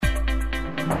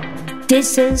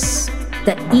This is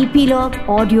the Epilogue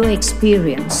audio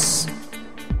experience.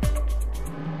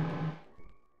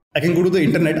 I can go to the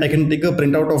internet, I can take a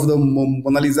printout of the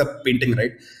Mona Lisa painting,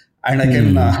 right? And I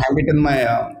can hang it in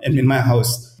my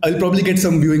house. I'll probably get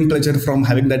some viewing pleasure from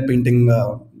having that painting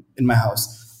in my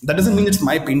house. That doesn't mean it's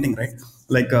my painting, right?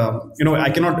 Like, I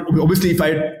cannot, obviously, if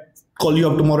I call you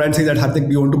up tomorrow and say that,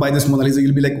 Hardik, you want to buy this Mona Lisa,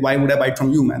 you'll be like, why would I buy it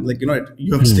from you, man? Like, you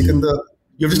have just taken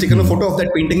a photo of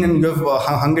that painting and you have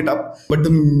hung it up. But the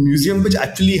museum which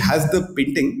actually has the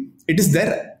painting, it is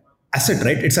their asset,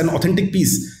 right? It's an authentic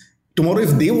piece. Tomorrow, if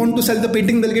they want to sell the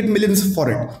painting, they'll get millions for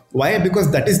it. Why?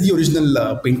 Because that is the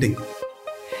original painting.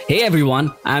 Hey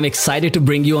everyone, I'm excited to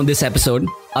bring you on this episode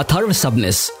Atharv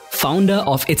Subnis, founder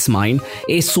of It's Mine,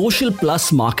 a social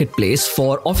plus marketplace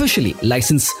for officially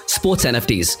licensed sports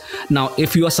NFTs. Now,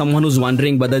 if you are someone who's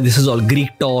wondering whether this is all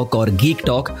Greek talk or geek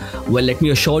talk, well, let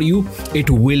me assure you, it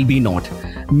will be not.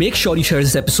 Make sure you share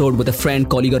this episode with a friend,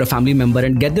 colleague, or a family member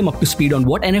and get them up to speed on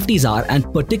what NFTs are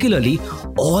and particularly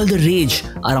all the rage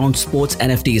around sports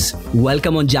NFTs.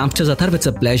 Welcome on Jamsters, Atharv. It's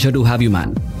a pleasure to have you,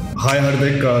 man. Hi,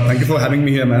 Hardik. Thank you for having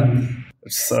me here, man.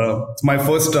 It's my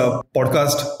first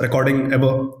podcast recording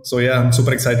ever. So yeah, I'm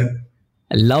super excited.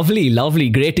 Lovely.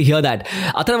 Great to hear that.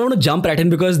 Atharv, I want to jump right in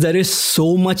because there is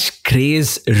so much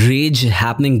craze, rage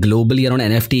happening globally around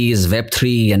NFTs,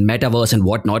 Web3 and Metaverse and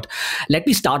whatnot. Let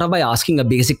me start off by asking a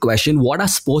basic question. What are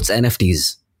sports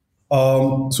NFTs?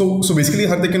 So basically,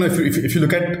 Hardik, if you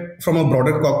look at from a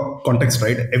broader context,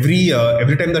 right? Every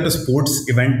time that a sports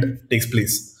event takes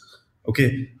place,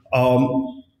 okay.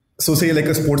 So say like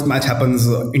a sports match happens,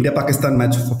 India-Pakistan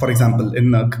match, for example,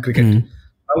 in cricket.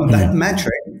 That match,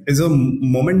 right, is a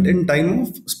moment in time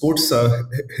of sports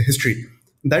history.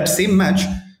 That same match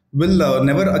will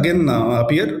never again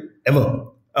appear ever.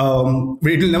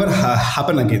 It will never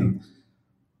happen again.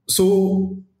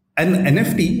 So an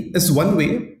NFT is one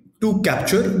way to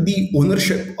capture the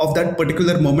ownership of that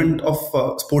particular moment of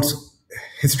sports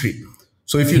history.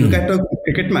 So if you look at a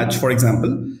cricket match, for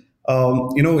example,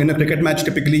 in a cricket match,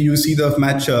 typically you see the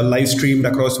match live streamed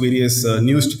across various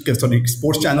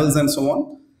sports channels and so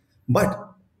on. But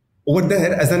over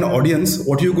there, as an audience,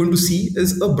 what you're going to see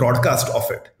is a broadcast of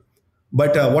it.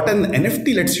 But what an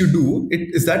NFT lets you do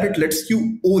is that it lets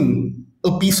you own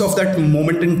a piece of that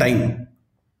moment in time.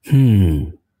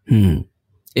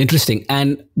 Interesting.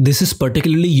 And this is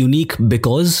particularly unique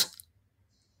because...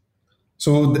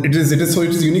 So it is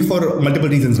unique for multiple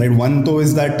reasons, right? One though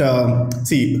is that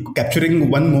capturing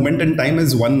one moment in time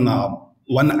is one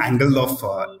angle of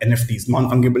NFTs,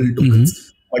 non-fungible tokens.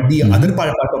 But the other part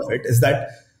of it is that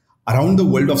around the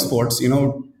world of sports,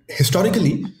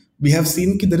 historically we have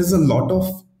seen that there is a lot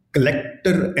of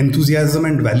collector enthusiasm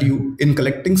and value in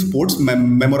collecting sports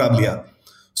memorabilia.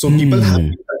 So people have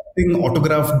been collecting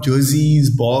autographed jerseys,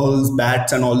 balls,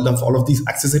 bats, and all of these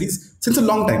accessories since a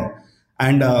long time.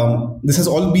 And this has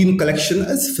all been collection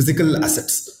as physical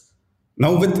assets.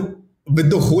 Now with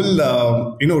the whole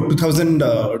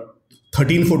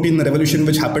 2013-14 revolution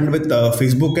which happened with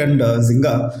Facebook and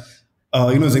Zynga,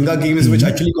 Zynga games which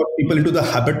actually got people into the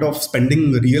habit of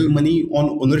spending real money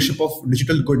on ownership of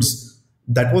digital goods.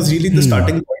 That was really the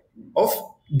starting point of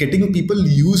getting people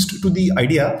used to the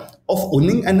idea of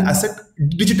owning an asset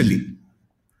digitally.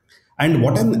 And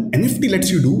what an NFT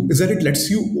lets you do is that it lets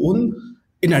you own,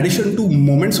 in addition to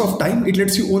moments of time, it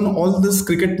lets you own all this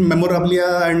cricket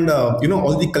memorabilia and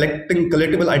all the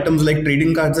collectible items like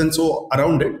trading cards and so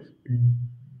around it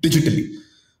digitally.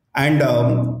 And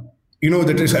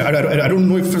that is, I don't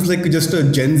know if it's like just a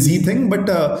Gen Z thing, but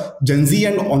Gen Z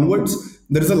and onwards,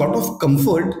 there is a lot of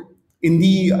comfort in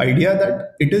the idea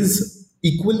that it is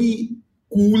equally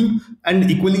cool and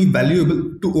equally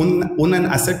valuable to own an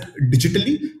asset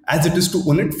digitally as it is to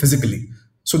own it physically.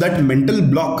 So that mental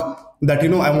block that,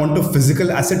 I want a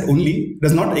physical asset only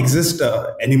does not exist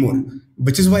anymore,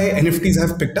 which is why NFTs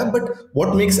have picked up. But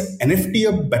what makes NFT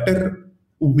a better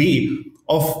way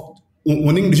of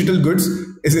owning digital goods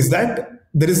is that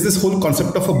there is this whole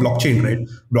concept of a blockchain, right?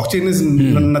 Blockchain is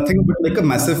nothing but like a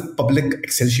massive public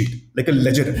Excel sheet, like a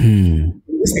ledger. In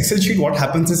this Excel sheet, what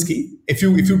happens is if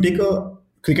you take a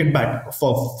cricket bat,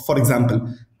 for example,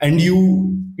 and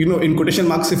you in quotation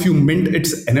marks, if you mint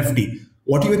its NFT,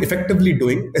 what you are effectively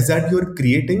doing is that you are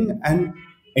creating an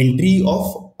entry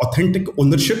of authentic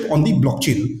ownership on the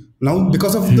blockchain. Now,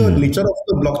 because of the nature of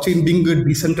the blockchain being a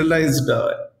decentralized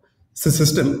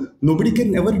system, nobody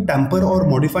can ever tamper or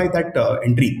modify that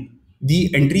entry.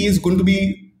 The entry is going to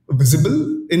be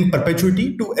visible in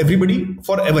perpetuity to everybody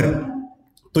forever.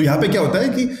 So यहाँ पे क्या होता है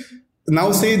कि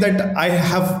now say that I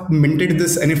have minted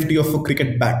this NFT of a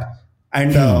cricket bat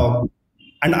and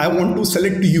I want to sell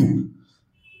it to you.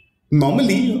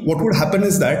 Normally, what would happen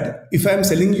is that if I'm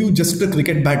selling you just a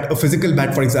cricket bat, a physical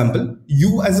bat, for example,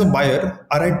 you as a buyer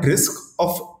are at risk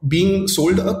of being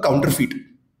sold a counterfeit.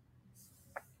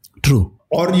 True.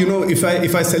 Or, if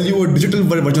I sell you a digital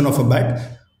version of a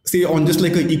bat, say on just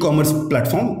like an e-commerce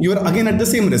platform, you are again at the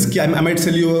same risk. I might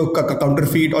sell you a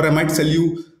counterfeit, or I might sell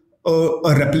you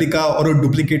a replica or a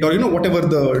duplicate, or whatever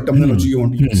the terminology you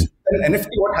want to use. And NFT,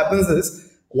 what happens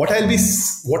is what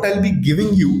I'll be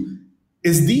giving you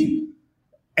is the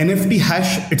NFT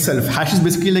hash itself. Hash is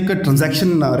basically like a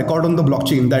transaction record on the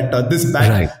blockchain that this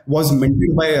bag was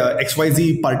minted by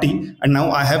XYZ party, and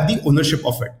now I have the ownership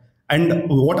of it. And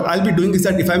what I'll be doing is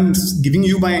that if I'm giving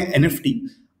you my NFT,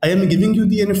 I am giving you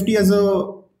the NFT as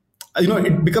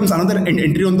it becomes another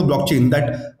entry on the blockchain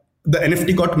that the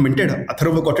NFT got minted,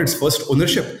 Atharva got its first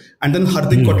ownership, and then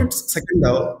Hardik got its second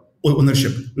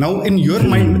ownership. Now, in your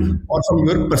mind or from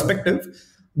your perspective,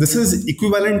 this is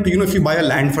equivalent to, if you buy a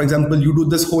land, for example, you do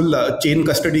this whole chain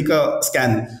custody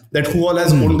scan that who all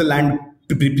has owned the land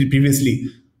previously.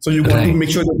 So you want to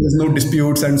make sure that there's no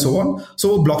disputes and so on.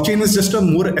 So blockchain is just a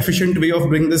more efficient way of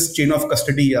doing this chain of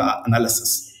custody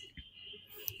analysis.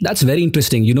 That's very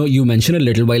interesting. You mentioned a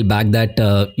little while back that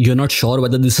you're not sure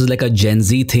whether this is like a Gen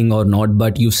Z thing or not,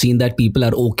 but you've seen that people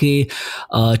are okay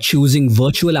choosing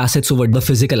virtual assets over the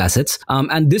physical assets.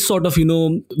 And this sort of,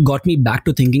 got me back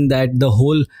to thinking that the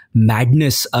whole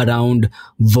madness around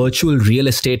virtual real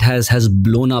estate has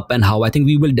blown up, and how I think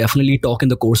we will definitely talk in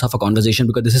the course of a conversation,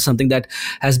 because this is something that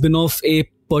has been of a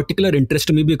particular interest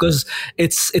to me, because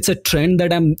it's a trend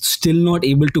that I'm still not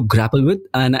able to grapple with,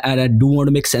 and I do want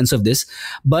to make sense of this.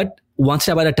 But one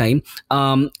step at a time,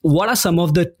 what are some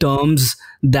of the terms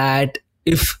that,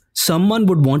 if someone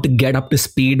would want to get up to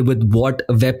speed with what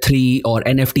Web3 or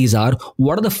NFTs are,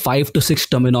 what are the 5 to 6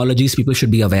 terminologies people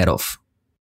should be aware of?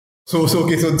 So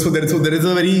there is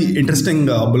a very interesting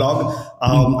blog.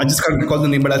 I just can't recall the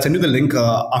name, but I'll send you the link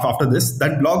after this.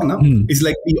 That blog is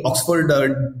like the Oxford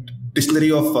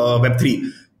dictionary of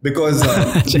Web3, because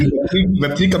the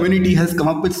Web3 community has come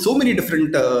up with so many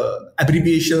different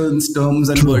abbreviations, terms,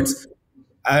 and words.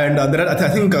 And there are, I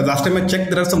think last time I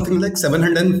checked, there are something like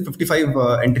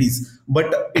 755 entries.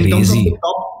 But in terms of the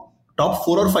top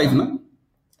 4 or 5,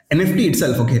 NFT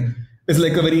itself, is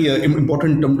like a very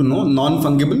important term to know,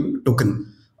 non-fungible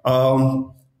token.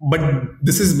 But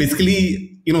this is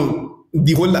basically,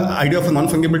 the whole idea of a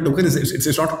non-fungible token is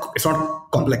it's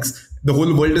not complex. The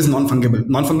whole world is non-fungible.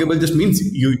 Non-fungible just means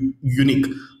unique.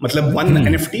 Matlab one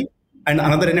NFT and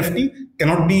another NFT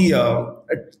cannot be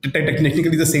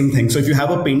technically the same thing. So if you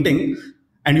have a painting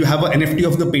and you have an NFT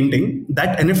of the painting,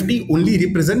 that NFT only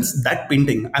represents that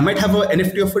painting. I might have an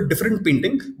NFT of a different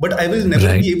painting, but I will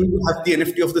never be able to have the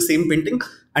NFT of the same painting.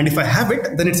 And if I have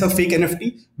it, then it's a fake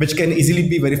NFT, which can easily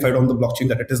be verified on the blockchain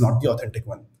that it is not the authentic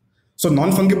one. So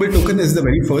non-fungible token is the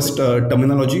very first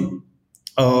terminology.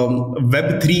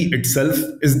 Web3 itself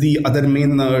is the other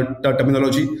main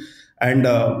terminology. And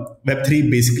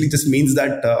Web3 basically just means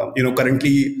that,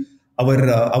 currently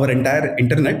our entire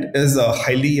internet is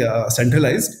highly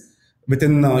centralized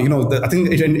within, I think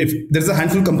if there's a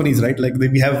handful of companies, right? Like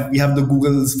we have the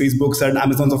Googles, Facebooks, and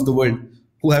Amazons of the world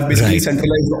who have basically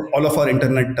centralized all of our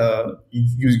internet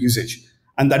usage.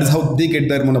 And that is how they get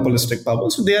their monopolistic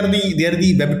power. So they are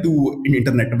the Web 2 in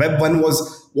internet. Web 1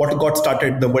 was what got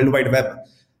started, the World Wide Web.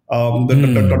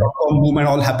 The .com boom and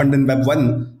all happened in Web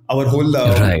 1. Our whole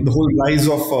the whole rise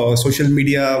of social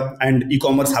media and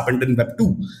e-commerce happened in Web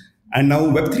 2. And now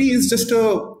Web 3 is just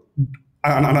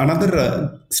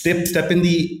another step in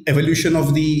the evolution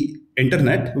of the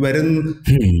internet, wherein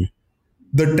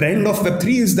the trend of Web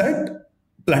 3 is that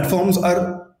platforms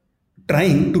are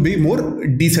trying to be more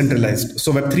decentralized.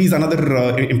 So Web3 is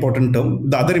another important term.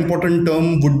 The other important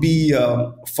term would be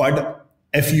FUD,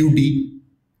 F-U-D.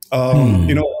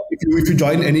 If you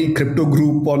join any crypto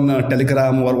group on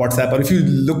Telegram or WhatsApp, or if you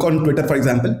look on Twitter, for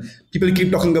example, people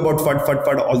keep talking about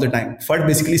FUD all the time. FUD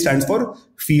basically stands for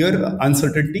fear,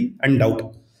 uncertainty, and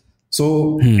doubt.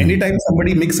 So anytime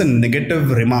somebody makes a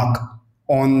negative remark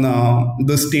on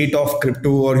the state of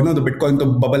crypto, or the Bitcoin to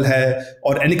bubble hai,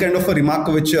 or any kind of a remark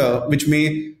which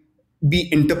may be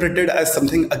interpreted as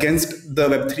something against the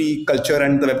Web3 culture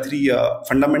and the Web3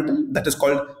 fundamental, that is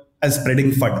called as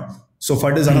spreading FUD. So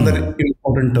FUD is another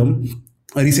important term.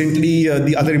 Recently,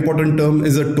 the other important term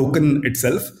is a token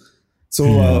itself.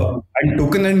 So and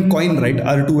token and coin, right,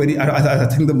 are two I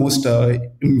think the most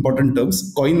important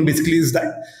terms. Coin basically is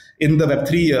that in the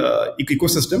Web3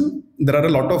 ecosystem, there are a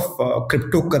lot of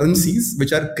cryptocurrencies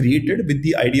which are created with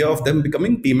the idea of them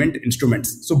becoming payment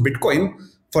instruments. So Bitcoin,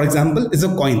 for example, is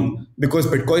a coin, because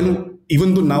Bitcoin,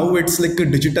 even though now it's like a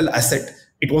digital asset,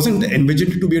 it wasn't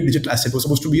envisioned to be a digital asset. It was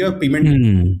supposed to be a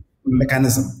payment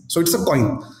mechanism. So it's a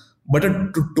coin. But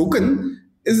a token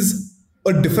is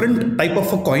a different type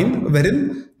of a coin,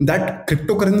 wherein that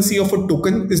cryptocurrency of a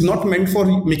token is not meant for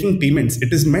making payments.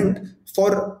 It is meant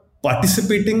for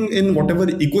participating in whatever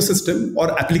ecosystem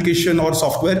or application or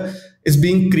software is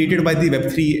being created by the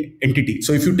Web3 entity.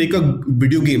 So if you take a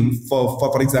video game,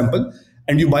 for example,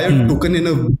 and you buy a token in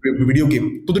a video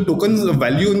game, so the token's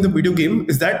value in the video game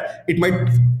is that it might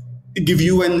give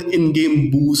you an in-game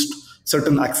boost,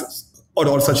 certain access,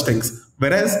 or such things.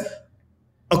 Whereas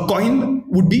a coin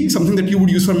would be something that you would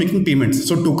use for making payments.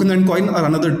 So token and coin are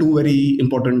another two very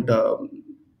important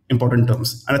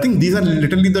terms. And I think these are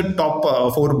literally the top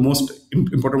four most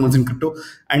important ones in crypto.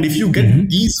 And if you get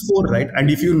these four right, and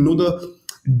if you know the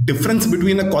difference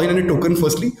between a coin and a token,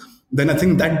 firstly, then I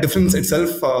think that difference itself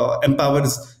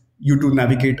empowers you to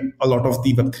navigate a lot of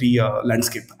the Web3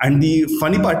 landscape. And the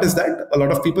funny part is that a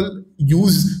lot of people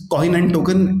use coin and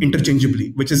token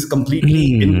interchangeably, which is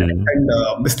completely incorrect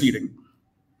and misleading.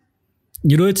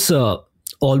 It's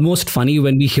almost funny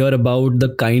when we hear about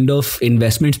the kind of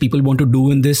investments people want to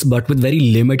do in this, but with very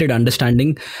limited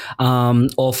understanding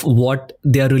of what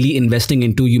they are really investing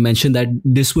into. You mentioned that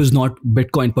this was not,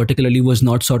 Bitcoin particularly was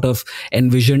not sort of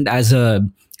envisioned as a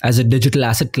digital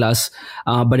asset class,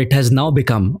 but it has now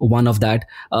become one of that.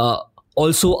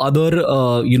 Also other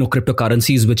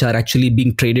cryptocurrencies which are actually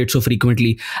being traded so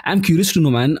frequently. I'm curious to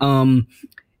know, man,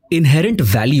 inherent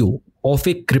value of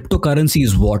a cryptocurrency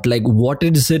is what? Like, what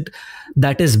is it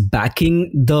that is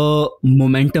backing the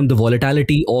momentum, the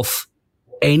volatility of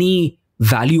any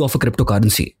value of a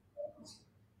cryptocurrency?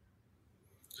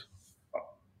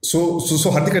 So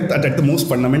Hardik, at the most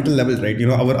fundamental level, right?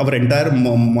 Our entire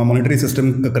monetary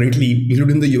system currently,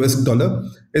 including the US dollar,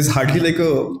 is hardly like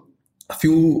a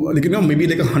few, maybe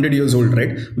like 100 years old,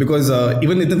 right? Because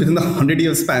even within the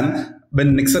 100-year span,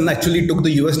 when Nixon actually took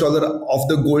the US dollar off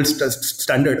the gold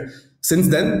standard, since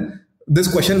then,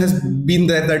 this question has been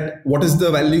there that what is the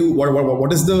value,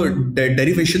 what is the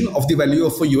derivation of the value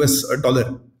of a US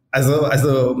dollar as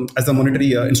a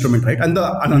monetary instrument, right? And the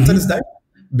answer is that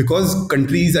because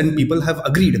countries and people have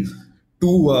agreed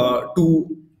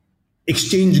to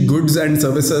exchange goods and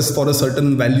services for a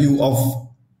certain value of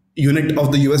unit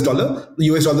of the US dollar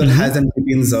has and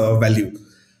maintains value.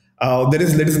 There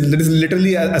is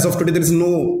literally, as of today, there is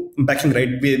no backing,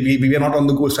 right? We are not on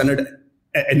the gold standard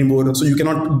anymore. So you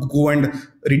cannot go and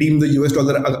redeem the US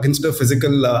dollar against a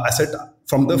physical asset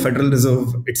from the Federal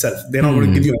Reserve itself. They're not going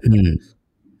to give you anything.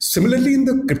 Similarly, in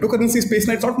the cryptocurrency space,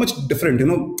 now it's not much different.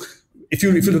 If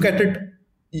you look at it,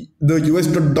 the US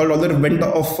dollar went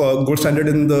off gold standard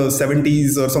in the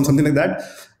 70s or something like that.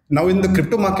 Now in the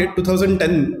crypto market,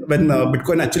 2010, when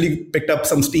Bitcoin actually picked up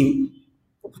some steam,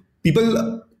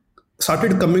 people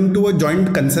started coming to a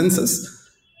joint consensus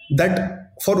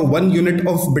that for 1 unit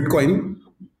of Bitcoin,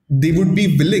 they would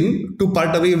be willing to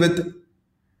part away with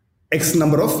X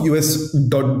number of US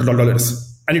dollars.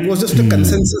 And it was just a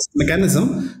consensus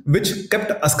mechanism which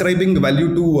kept ascribing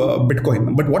value to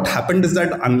Bitcoin. But what happened is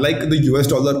that unlike the US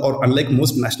dollar or unlike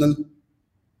most national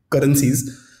currencies,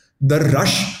 the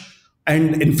rush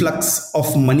and influx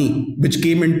of money which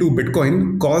came into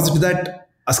Bitcoin caused that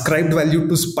ascribed value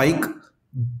to spike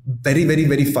very, very,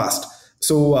 very fast.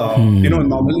 So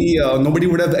normally nobody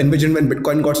would have envisioned when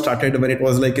Bitcoin got started, when it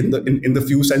was like in the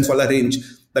few cents wala range,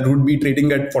 that would be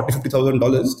trading at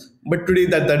 $40,000-$50,000. But today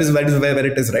that is where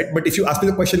it is, right? But if you ask me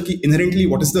the question, inherently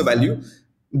what is the value?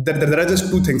 There are just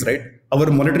two things, right?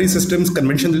 Our monetary systems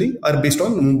conventionally are based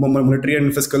on monetary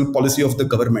and fiscal policy of the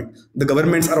government. The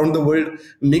governments around the world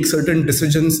make certain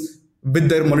decisions with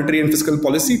their monetary and fiscal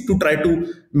policy to try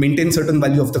to maintain certain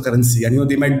value of the currency. And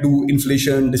they might do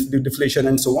inflation, deflation,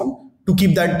 and so on to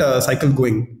keep that cycle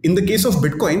going. In the case of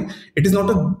Bitcoin, it is not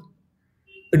a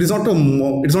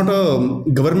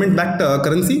government-backed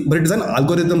currency, but it is an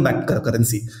algorithm-backed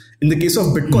currency. In the case of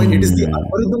Bitcoin, it is the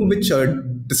algorithm which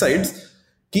decides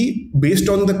based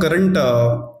on the current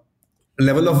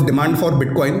level of demand for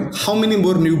Bitcoin, how many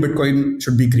more new Bitcoin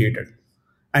should be created.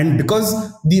 And because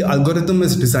the algorithm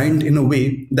is designed in a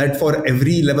way that for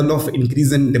every level of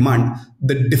increase in demand,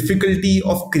 the difficulty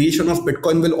of creation of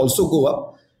Bitcoin will also go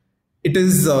up, it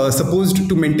is supposed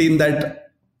to maintain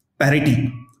that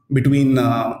parity between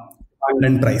demand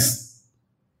and price.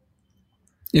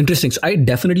 Interesting. So I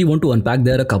definitely want to unpack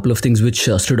there a couple of things which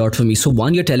stood out for me. So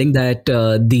one, you're telling that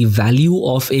the value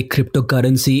of a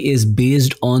cryptocurrency is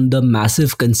based on the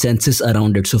massive consensus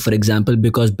around it. So for example,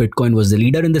 because Bitcoin was the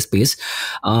leader in the space,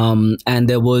 and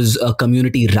there was a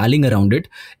community rallying around it,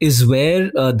 is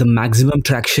where the maximum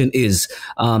traction is.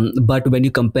 But when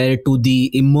you compare it to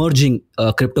the emerging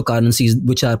cryptocurrencies,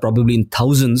 which are probably in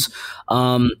thousands,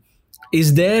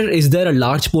 is there a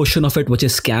large portion of it which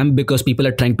is scam because people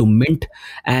are trying to mint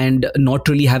and not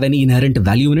really have any inherent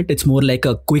value in it? It's more like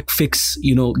a quick fix,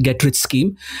 get rich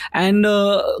scheme. And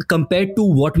compared to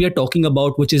what we are talking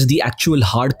about, which is the actual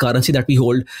hard currency that we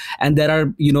hold, and there are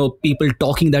people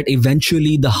talking that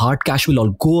eventually the hard cash will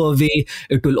all go away.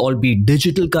 It will all be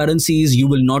digital currencies. You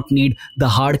will not need the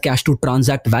hard cash to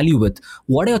transact value with.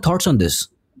 What are your thoughts on this?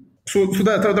 So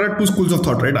there are two schools of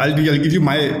thought, right? I'll give you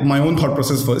my own thought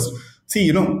process first. See,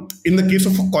 in the case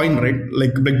of a coin, right,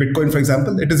 like Bitcoin, for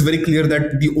example, it is very clear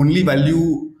that the only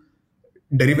value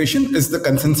derivation is the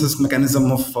consensus mechanism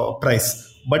of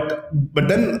price. But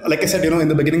then, like I said, in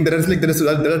the beginning, there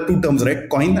are two terms, right?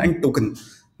 Coin and token.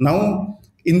 Now,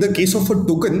 in the case of a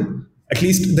token, at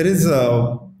least there is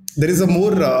a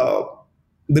more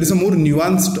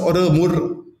nuanced or a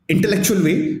more intellectual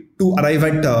way to arrive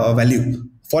at value.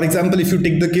 For example, if you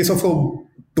take the case of a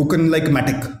token like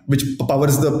Matic, which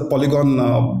powers the Polygon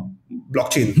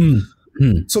blockchain.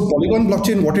 So Polygon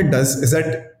blockchain, what it does is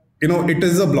that, it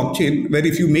is a blockchain where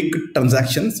if you make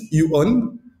transactions, you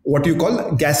earn what you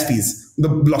call gas fees. The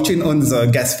blockchain earns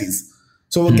gas fees.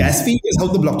 So gas fee is how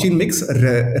the blockchain makes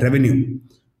revenue.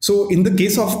 So in the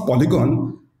case of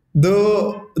Polygon,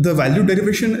 the value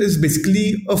derivation is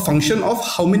basically a function of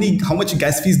how much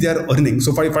gas fees they are earning.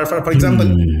 So for example,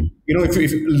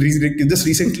 if just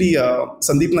recently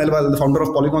Sandeep Nailwal, the founder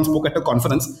of Polygon, spoke at a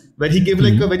conference where he gave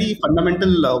like a very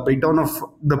fundamental breakdown of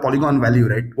the Polygon value,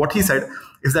 right? What he said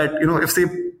is that, if say,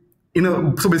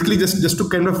 so basically just to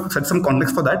kind of set some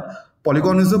context for that,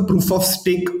 Polygon is a proof of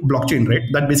stake blockchain, right?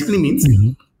 That basically means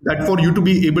that for you to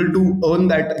be able to earn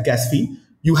that gas fee,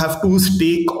 you have to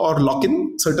stake or lock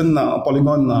in certain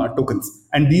Polygon tokens.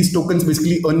 And these tokens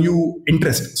basically earn you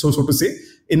interest, so to say,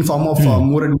 in form of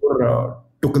more and more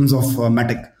tokens of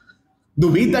Matic. The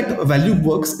way that value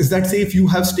works is that, say, if you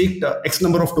have staked X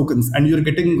number of tokens and you're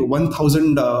getting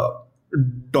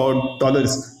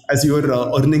 $1,000 as your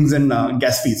earnings and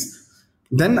gas fees,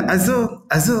 then as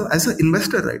an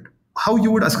investor, right, how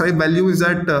you would ascribe value is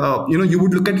that you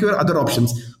would look at your other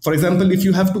options. For example, if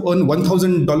you have to earn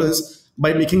 $1,000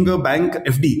 by making a bank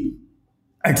FD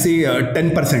at say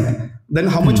 10%, then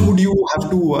how much would you have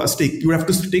to stake? You would have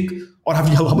to stake, or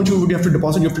how much would you have to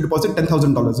deposit? You have to deposit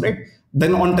 $10,000, right?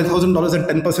 Then on $10,000 at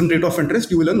 10% rate of interest,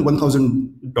 you will earn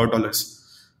 $1,000.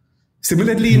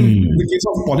 Similarly, in the case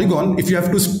of Polygon, if you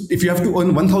have to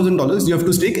earn $1,000, you have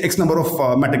to stake X number of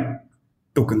Matic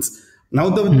tokens. Now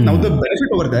the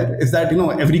benefit over there is that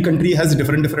every country has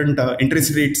different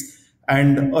interest rates,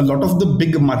 and a lot of the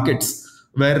big markets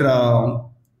where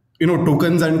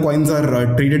tokens and coins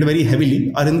are traded very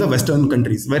heavily are in the Western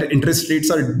countries, where interest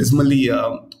rates are dismally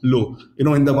low,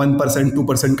 in the 1%,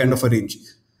 2% kind of a range.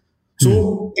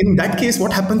 So in that case,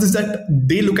 what happens is that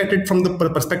they look at it from the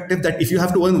perspective that if you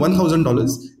have to earn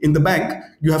 $1,000 in the bank,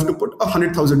 you have to put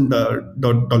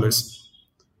 $100,000.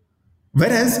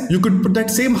 Whereas you could put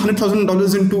that same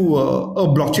 $100,000 into a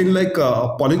blockchain like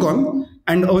Polygon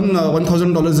and earn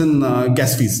 $1,000 in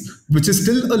gas fees, which is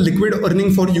still a liquid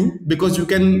earning for you, because you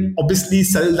can obviously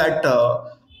sell that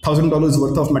 $1,000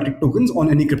 worth of Matic tokens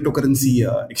on any cryptocurrency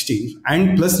exchange.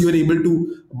 And plus you are able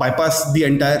to bypass the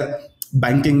entire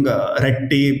banking red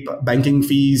tape, banking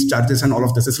fees, charges, and all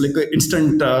of this. It's like an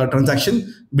instant transaction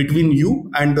between you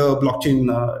and the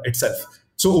blockchain itself.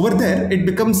 So over there, it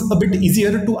becomes a bit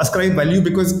easier to ascribe value,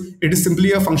 because it is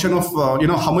simply a function of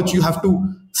how much you have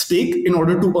to stake in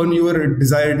order to earn your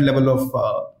desired level of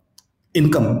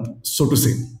income, so to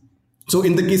say. So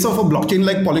in the case of a blockchain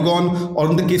like Polygon, or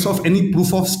in the case of any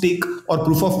proof of stake or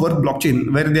proof of work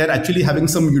blockchain, where they are actually having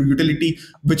some utility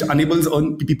which enables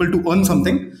people to earn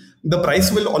something, the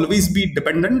price will always be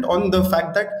dependent on the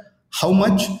fact that how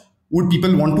much would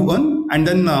people want to earn, and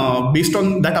then based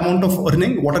on that amount of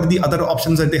earning, what are the other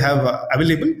options that they have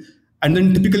available. And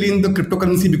then typically in the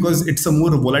cryptocurrency, because it's a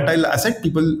more volatile asset,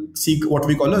 people seek what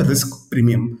we call a risk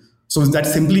premium. So that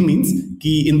simply means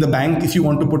कि in the bank, if you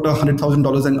want to put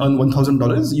 $100,000 and earn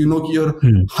 $1,000, your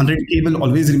 100K will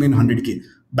always remain 100K.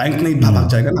 Bank nahi bhag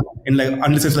jayega na,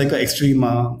 unless it's like an extreme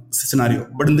scenario.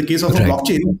 But in the case of a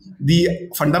blockchain, the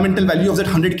fundamental value of that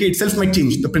 100K itself might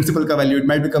change. The principal ka value, it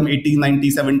might become 80, 90,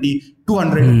 70,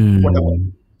 200, whatever.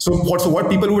 So what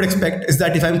people would expect is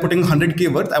that if I'm putting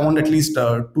 100K worth, I want at least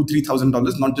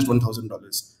 $2,000-3,000, not just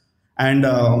 $1,000. And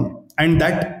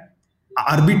that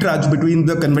arbitrage between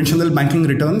the conventional banking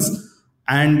returns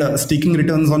and staking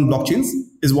returns on blockchains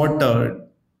is what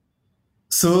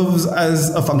serves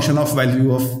as a function of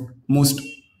value of most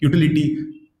utility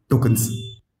tokens.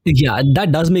 Yeah,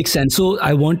 that does make sense. So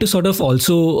I want to sort of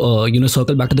also,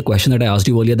 circle back to the question that I asked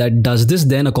you earlier, that does this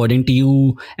then, according to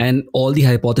you and all the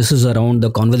hypotheses around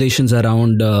the conversations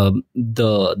around the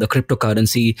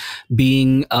cryptocurrency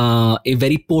being a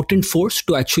very potent force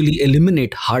to actually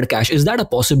eliminate hard cash, is that a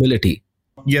possibility?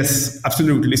 Yes,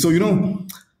 absolutely. So,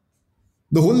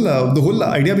 the whole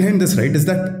idea behind this, right, is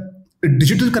that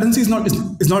digital currency is not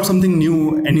something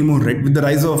new anymore, right? With the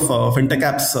rise of fintech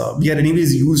apps, we are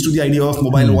anyways used to the idea of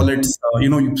mobile wallets.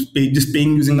 You just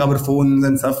paying using our phones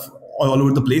and stuff all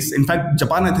over the place. In fact,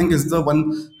 Japan, I think, is the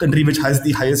one country which has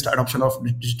the highest adoption of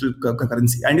digital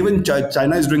currency, and even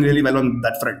China is doing really well on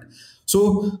that front.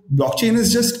 So, blockchain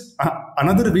is just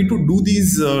another way to do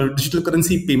these digital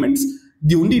currency payments.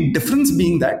 The only difference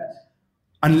being that,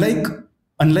 unlike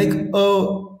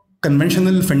a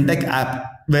conventional fintech app,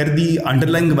 where the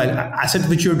underlying asset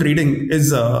which you're trading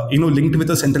is linked with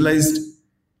a centralized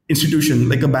institution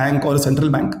like a bank or a central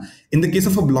bank. In the case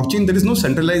of a blockchain, there is no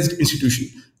centralized institution.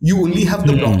 You only have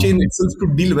the blockchain itself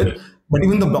to deal with. But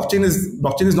even the blockchain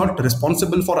is not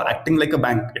responsible for acting like a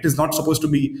bank. It is not supposed to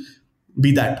be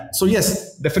that. So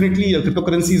yes, definitely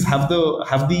cryptocurrencies have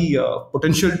the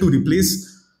potential to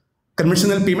replace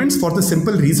conventional payments for the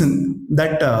simple reason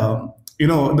that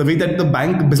the way that the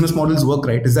bank business models work,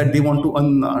 right, is that they want to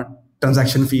earn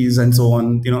transaction fees and so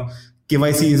on.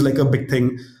 KYC is like a big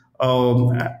thing.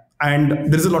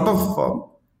 And there's a lot of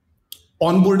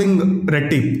onboarding red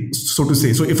tape, so to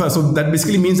say. So that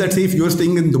basically means that, say, if you're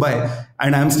staying in Dubai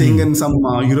and I'm staying in some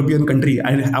European country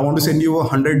and I want to send you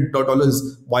 $100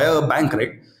 via a bank,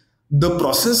 right? The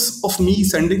process of me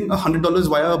sending $100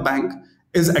 via a bank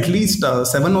is at least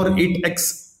 7 or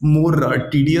 8x more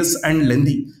tedious and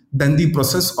lengthy than the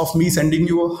process of me sending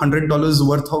you $100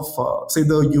 worth of, say,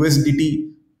 the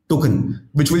USDT token,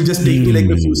 which will just take me like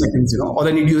a few seconds. All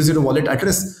I need to use is your wallet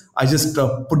address. I just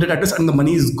put that address and the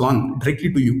money is gone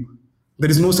directly to you. There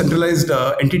is no centralized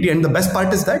entity. And the best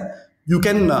part is that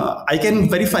I can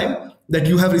verify that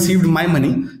you have received my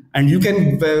money, and you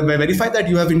can verify that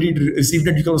you have indeed received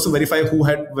it. You can also verify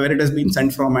where it has been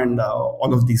sent from, and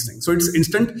all of these things. So it's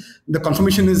instant. The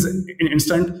confirmation is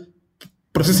instant.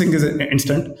 Processing is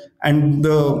instant, and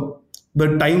the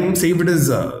time saved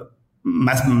is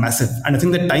massive. And I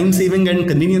think the time saving and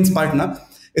convenience part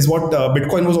is what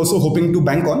Bitcoin was also hoping to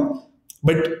bank on.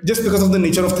 But just because of the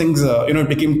nature of things, it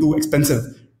became too expensive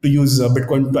to use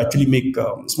Bitcoin to actually make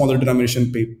smaller denomination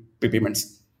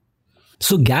payments.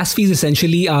 So gas fees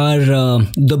essentially are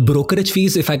the brokerage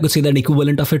fees, if I could say that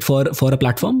equivalent of it for a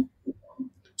platform.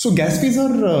 So gas fees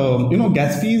are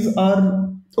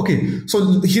okay.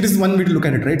 So here is one way to look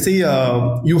at it, right? Say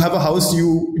you have a house,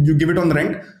 you give it on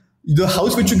rent. The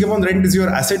house which you give on rent is your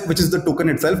asset, which is the token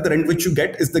itself. The rent which you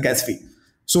get is the gas fee.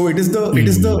 So it is the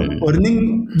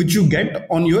earning which you get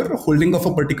on your holding of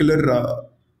a particular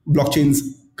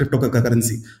blockchain's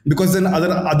cryptocurrency. Because then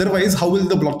otherwise, how will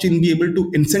the blockchain be able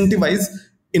to incentivize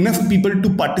enough people to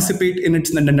participate in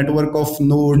its network of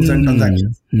nodes and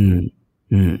transactions?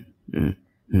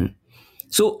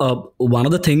 So one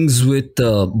of the things with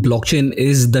blockchain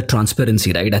is the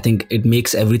transparency, right? I think it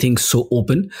makes everything so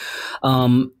open.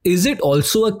 Is it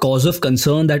also a cause of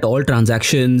concern that all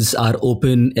transactions are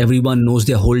open, everyone knows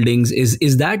their holdings?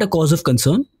 Is that a cause of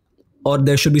concern, or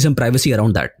there should be some privacy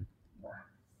around that?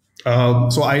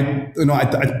 So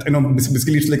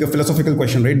basically it's like a philosophical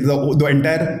question, right? The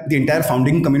entire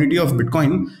founding community of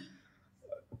Bitcoin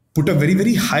put a very,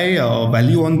 very high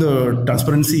value on the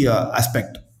transparency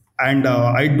aspect. And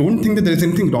I don't think that there is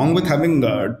anything wrong with having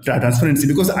transparency,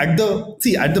 because at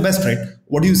the best, right,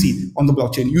 what do you see on the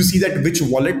blockchain? You see that which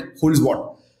wallet holds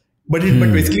what. But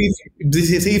basically,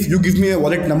 if you give me a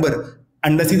wallet number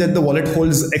and I see that the wallet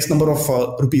holds X number of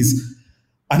rupees,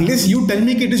 unless you tell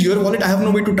me it is your wallet, I have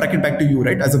no way to track it back to you,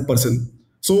 right, as a person.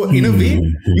 So in a way,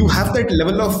 you have that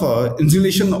level of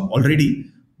insulation already.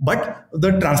 But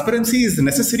the transparency is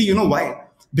necessary. You know why?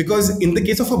 Because in the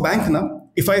case of a bank,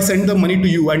 if I send the money to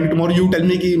you and tomorrow you tell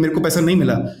me कि मेरे को पैसा नहीं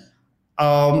मिला,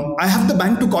 I have the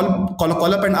bank to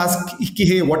call up and ask,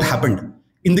 hey, what happened?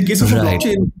 In the case of a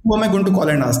blockchain, who am I going to call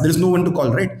and ask? There is no one to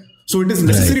call, right? So it is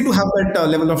necessary to have that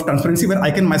level of transparency where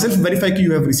I can myself verify that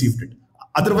you have received it.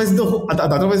 Otherwise,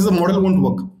 the model won't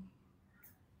work.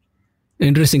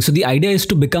 Interesting. So the idea is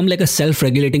to become like a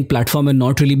self-regulating platform and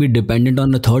not really be dependent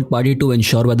on a third party to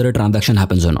ensure whether a transaction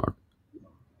happens or not.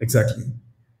 Exactly.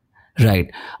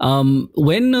 Right.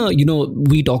 When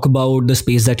we talk about the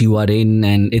space that you are in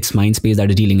and its mind space that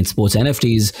is dealing in sports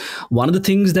NFTs, one of the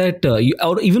things that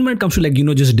or even when it comes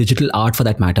to just digital art for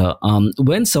that matter,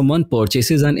 when someone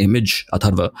purchases an image,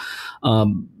 Atharva,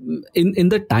 in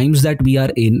the times that we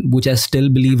are in, which I still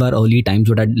believe are early times,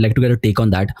 but I'd like to get a take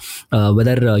on that.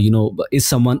 Whether is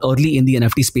someone early in the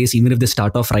NFT space, even if they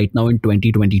start off right now in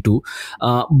 2022.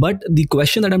 But the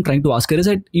question that I'm trying to ask here is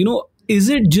that is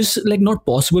it just not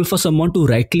possible for someone to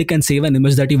right click and save an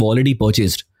image that you've already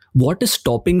purchased? What is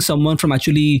stopping someone from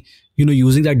actually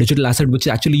using that digital asset which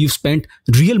actually you've spent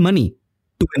real money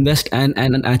to invest and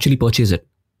actually purchase it?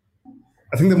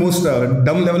 I think the most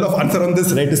dumb level of answer on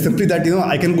this, right, is simply that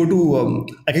I can go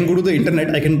to the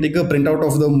internet, I can take a printout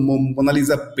of the Mona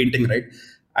Lisa painting, right,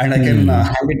 and I can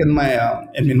hang it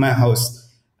in my house,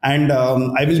 and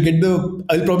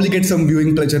I'll probably get some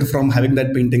viewing pleasure from having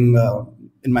that painting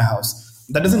in my house.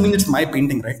 That doesn't mean it's my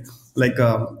painting, right?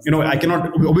 I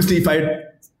cannot, obviously, if I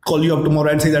call you up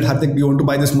tomorrow and say that, Hardik, you want to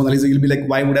buy this Mona Lisa, you'll be like,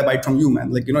 why would I buy it from you,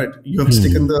 man? You have just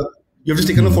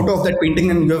taken a photo of that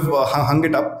painting and you have hung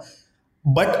it up.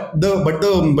 But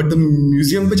the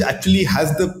museum which actually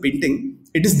has the painting,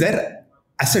 it is their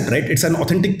asset, right? It's an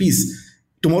authentic piece.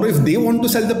 Tomorrow, if they want to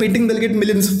sell the painting, they'll get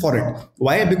millions for it.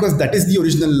 Why? Because that is the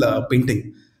original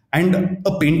painting. And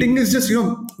a painting is just,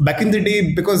 back in the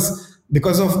day,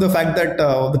 because of the fact that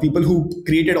the people who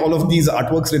created all of these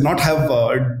artworks did not have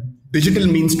digital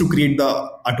means to create the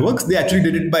artworks. They actually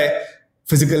did it by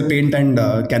physical paint and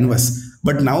canvas.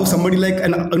 But now somebody like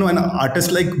an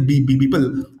artist like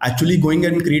people actually going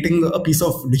and creating a piece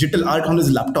of digital art on his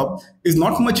laptop is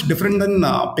not much different than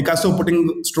Picasso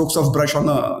putting strokes of brush on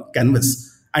a canvas.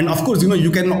 And of course,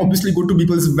 you can obviously go to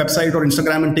people's website or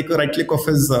Instagram and take a right click of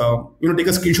his, take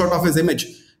a screenshot of his image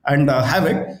and have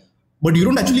it. But you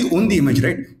don't actually own the image,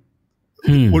 right?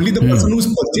 Only the person who's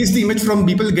purchased the image from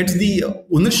people gets the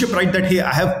ownership right that, hey,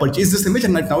 I have purchased this image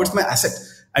and now it's my asset.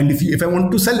 And if I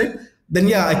want to sell it, then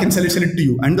yeah, I can sell it to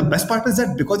you. And the best part is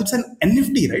that because it's an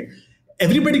NFT, right?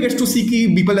 Everybody gets to see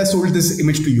that people have sold this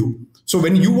image to you. So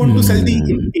when you want to sell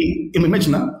the image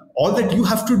now, all that you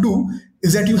have to do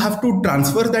is that you have to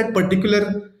transfer that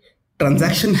particular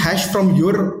transaction hash from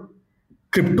your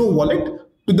crypto wallet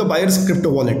to the buyer's crypto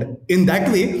wallet. In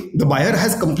that way, the buyer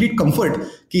has complete comfort that,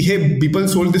 hey, people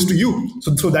sold this to you.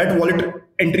 So that wallet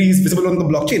entry is visible on the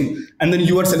blockchain and then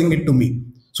you are selling it to me.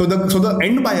 So the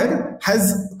end buyer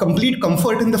has complete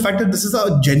comfort in the fact that this is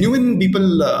a genuine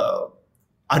people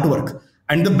artwork.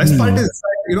 And the best part is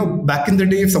that, back in the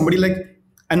day, if somebody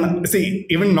and say,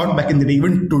 even not back in the day,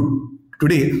 even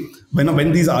today,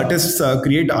 when these artists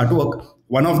create artwork,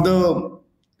 one of the,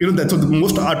 so the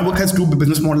most artwork has two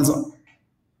business models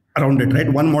around it,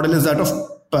 right? One model is that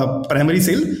of primary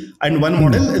sale and one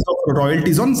model is of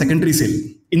royalties on secondary sale.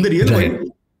 In the real world,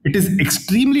 it is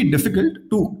extremely difficult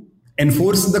to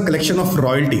enforce the collection of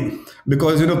royalty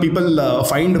because people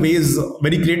find ways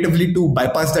very creatively to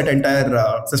bypass that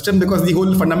entire system because the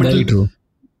whole fundamental. Very true.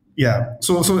 Yeah.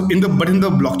 So in the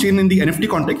blockchain, in the NFT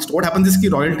context, what happens is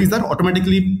that royalties are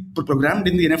automatically programmed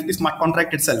in the NFT smart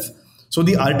contract itself. So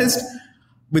the artist,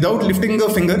 without lifting a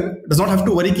finger, does not have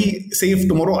to worry. Say if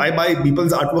tomorrow I buy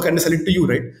people's artwork and I sell it to you,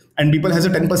 right? And people has a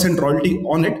 10% royalty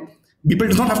on it. People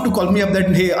does not have to call me up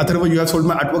that, hey, Atharva, you have sold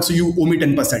my artwork, so you owe me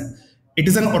 10%. It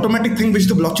is an automatic thing which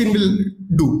the blockchain will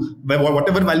do.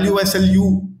 Whatever value I sell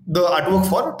you the artwork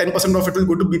for, 10% of it will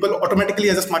go to people automatically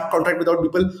as a smart contract without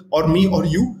people or me or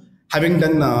you having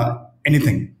done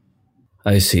anything.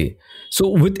 I see. So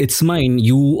with It's Mine,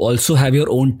 you also have your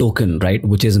own token, right?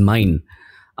 Which is Mine.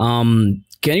 Can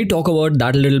you talk about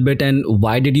that a little bit and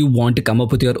why did you want to come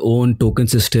up with your own token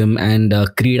system and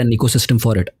create an ecosystem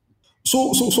for it?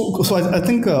 So I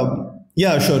think...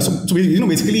 yeah, sure. So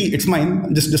basically, It's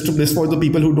Mine, just for the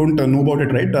people who don't know about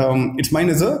it, right? It's Mine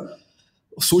is a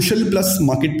social plus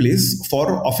marketplace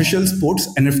for official sports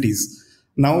NFTs.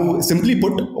 Now, simply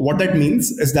put, what that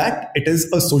means is that it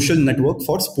is a social network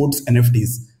for sports NFTs.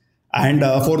 And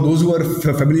for those who are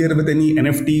familiar with any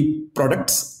NFT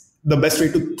products, the best way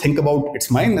to think about It's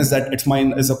Mine is that It's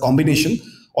Mine is a combination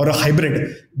or a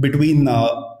hybrid between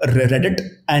Reddit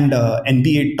and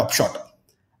NBA Top Shot.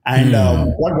 And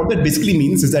what that basically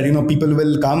means is that people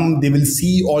will come, they will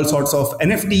see all sorts of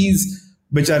NFTs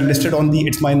which are listed on the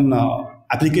It's Mine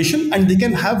application, and they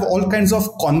can have all kinds of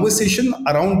conversation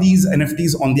around these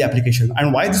NFTs on the application.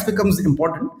 And why this becomes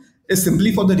important is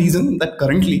simply for the reason that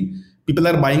currently people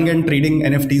are buying and trading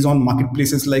NFTs on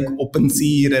marketplaces like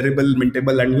OpenSea, Rarible,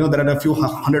 Mintable, and there are a few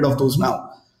hundred of those now.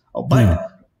 But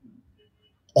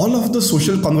all of the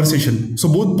social conversation, so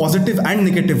both positive and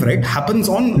negative, right, happens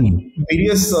on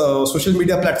various social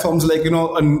media platforms like,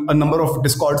 a number of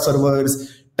Discord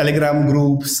servers, Telegram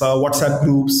groups, WhatsApp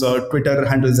groups, Twitter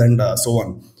handles, and so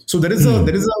on. So there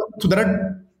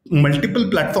are multiple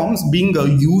platforms being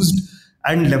used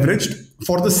and leveraged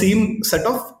for the same set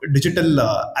of digital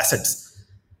assets,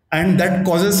 and that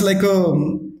causes like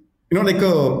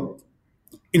a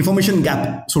information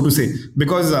gap, so to say,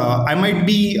 because I might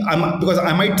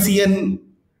see an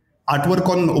artwork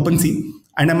on OpenSea,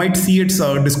 and I might see its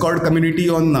Discord community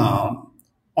on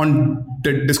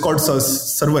the Discord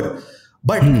server,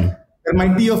 but there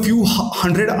might be a few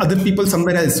hundred other people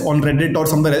somewhere else on Reddit or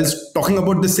somewhere else talking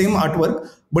about the same artwork.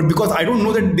 But because I don't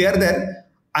know that they are there,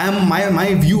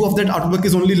 my view of that artwork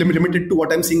is only limited to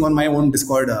what I'm seeing on my own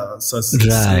Discord server.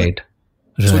 Right.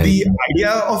 So the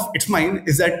idea of ItsMine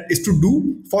is to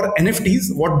do for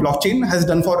NFTs what blockchain has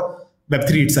done for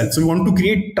Web3 itself. So we want to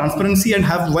create transparency and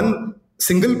have one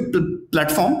single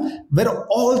platform where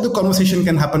all the conversation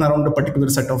can happen around a particular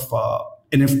set of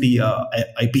NFT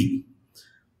IP.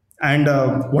 And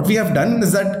what we have done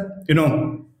is that,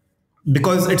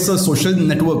 because it's a social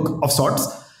network of sorts,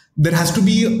 there has to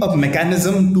be a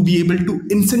mechanism to be able to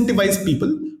incentivize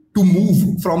people to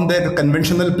move from their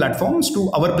conventional platforms to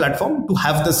our platform to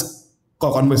have this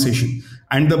conversation.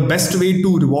 And the best way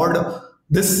to reward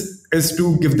this is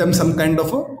to give them some kind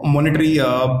of a monetary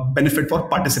benefit for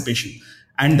participation.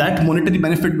 And that monetary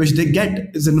benefit which they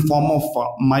get is in the form of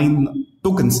Mine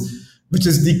tokens, which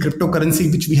is the cryptocurrency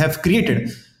which we have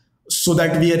created, so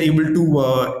that we are able to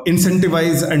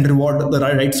incentivize and reward the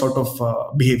right sort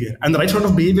of behavior. And the right sort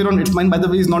of behavior on ItsMine, by the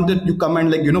way, is not that you come and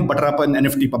butter up an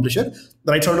NFT publisher.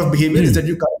 The right sort of behavior is that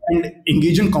you come and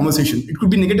engage in conversation. It could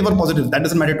be negative or positive. That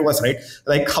doesn't matter to us, right?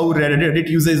 Like how Reddit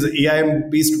uses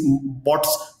AI-based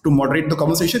bots to moderate the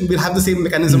conversation. We'll have the same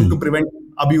mechanism to prevent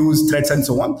abuse, threats, and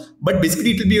so on. But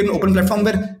basically, it will be an open platform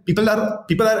where people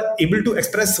are able to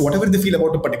express whatever they feel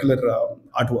about a particular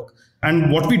artwork.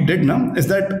 And what we did now is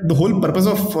that the whole purpose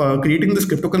of creating this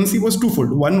cryptocurrency was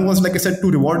twofold. One was, like I said, to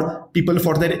reward people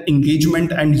for their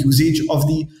engagement and usage of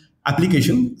the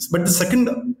application. But the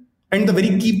second and the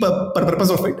very key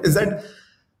purpose of it is that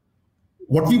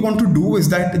what we want to do is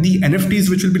that the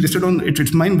NFTs which will be listed on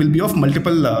ItsMine will be of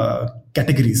multiple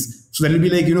categories. So there will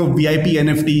be like, VIP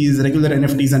NFTs, regular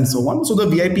NFTs, and so on. So the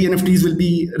VIP NFTs will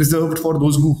be reserved for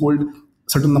those who hold a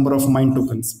certain number of Mine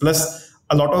tokens. Plus,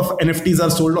 a lot of NFTs are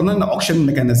sold on an auction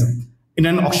mechanism. In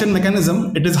an auction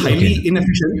mechanism, it is highly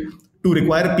inefficient to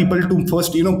require people to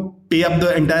first, pay up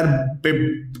the entire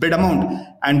bid amount,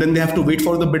 and then they have to wait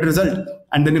for the bid result.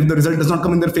 And then if the result does not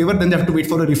come in their favor, then they have to wait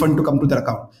for a refund to come to their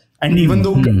account. And even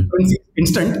though currency is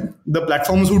instant, the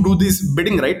platforms who do this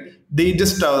bidding, right, they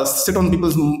just sit on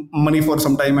people's money for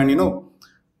some time and,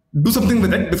 do something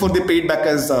with it before they pay it back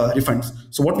as refunds.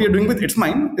 So what we are doing with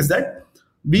ItsMine is that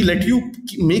we let you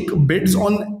make bids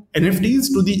on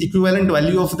NFTs to the equivalent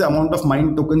value of the amount of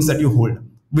Mine tokens that you hold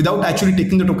without actually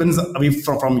taking the tokens away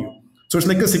from you. So it's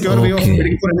like a secure way of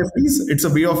bidding for NFTs. It's a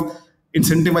way of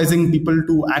incentivizing people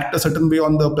to act a certain way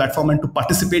on the platform and to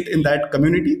participate in that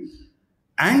community.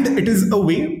 And it is a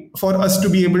way for us to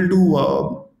be able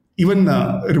to even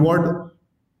reward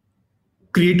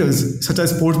creators such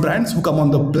as sports brands who come on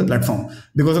the platform.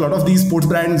 Because a lot of these sports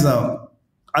brands are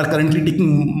currently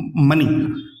taking money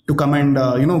to come and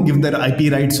give their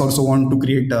IP rights or so on to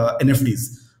create NFTs.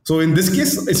 So in this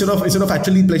case, instead of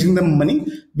actually pledging them money,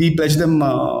 we pledge them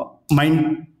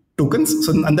Mine tokens.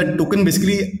 So and that token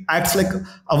basically acts like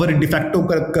our de facto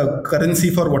currency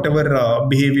for whatever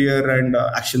behavior and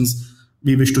actions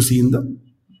we wish to see in the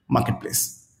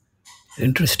marketplace.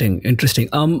 Interesting.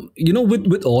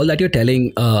 With all that you're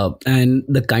telling and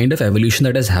the kind of evolution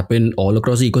that has happened all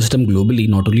across the ecosystem globally,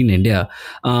 not only in India,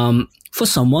 for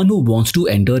someone who wants to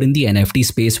enter in the NFT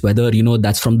space, whether,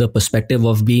 that's from the perspective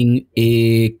of being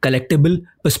a collectible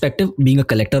perspective, being a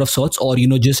collector of sorts, or,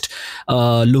 just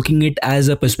looking at it as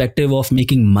a perspective of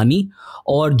making money,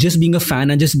 or just being a fan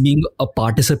and just being a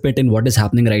participant in what is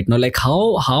happening right now, like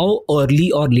how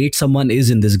early or late someone is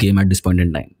in this game at this point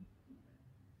in time?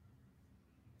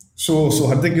 So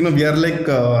Hardik, we are like,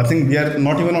 I think we are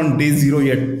not even on day zero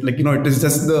yet. Like, it is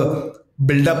just the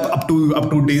build up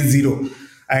to day zero.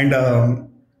 And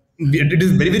it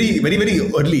is very, very, very, very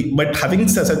early. But having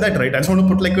said that, right, I just want to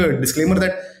put like a disclaimer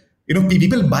that,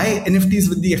 people buy NFTs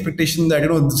with the expectation that,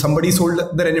 somebody sold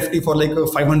their NFT for like a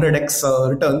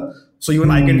 500x return. So even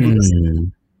I can do this.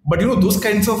 But, those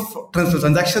kinds of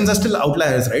transactions are still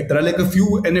outliers, right? There are like a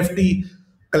few NFT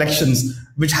collections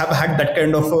which have had that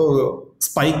kind of a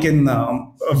spike in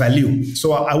value.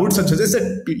 So I would suggest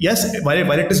that, yes,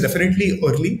 while it is definitely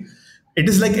early, it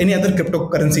is like any other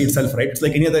cryptocurrency itself, right? It's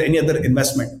like any other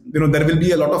investment. There will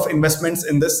be a lot of investments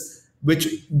in this which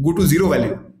go to zero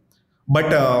value, but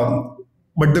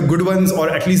the good ones, or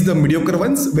at least the mediocre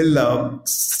ones, will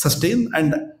sustain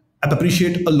and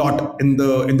appreciate a lot in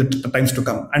the times to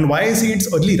come. And why I say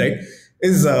it's early, right,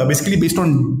 is basically based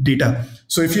on data.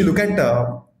 So if you look at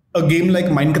a game like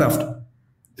Minecraft,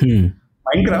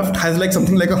 Minecraft has like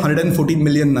something like 114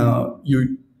 million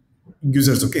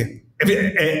users, okay,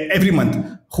 every month,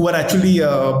 who are actually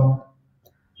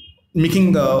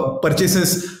making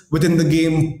purchases within the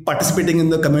game, participating in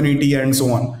the community, and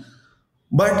so on.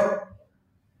 But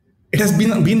it has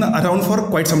been around for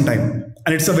quite some time,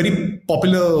 and it's a very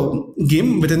popular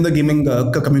game within the gaming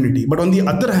community. But on the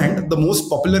other hand, the most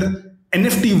popular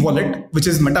NFT wallet, which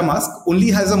is MetaMask, only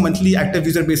has a monthly active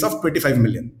user base of 25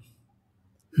 million.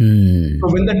 So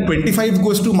when that 25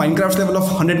 goes to Minecraft's level of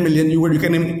 100 million, you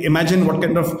can imagine what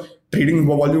kind of trading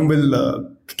volume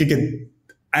will kick in.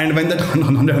 And when that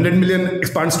 100 million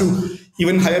expands to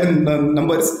even higher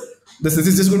numbers, this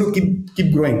is just going to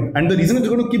keep growing. And the reason it's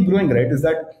going to keep growing, right, is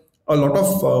that a lot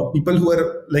of people who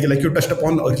are like you touched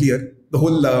upon earlier, the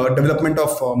whole development of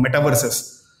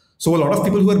metaverses. So a lot of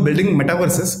people who are building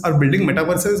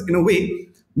metaverses in a way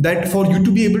that for you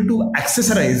to be able to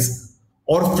accessorize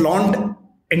or flaunt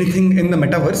anything in the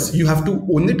metaverse, you have to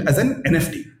own it as an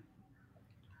NFT.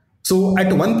 So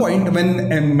at one point, when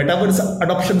metaverse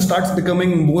adoption starts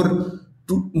becoming more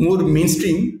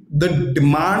mainstream, the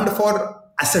demand for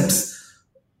assets,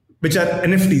 which are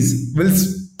NFTs, will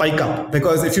spike up.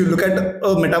 Because if you look at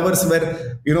a metaverse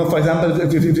where, for example,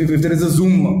 if there is a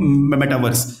Zoom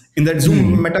metaverse, in that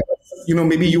Zoom metaverse,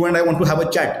 maybe you and I want to have a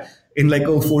chat in like a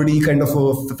 4D kind of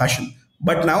a fashion.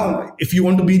 But now, if you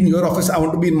want to be in your office, I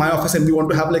want to be in my office, and we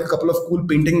want to have like a couple of cool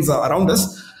paintings around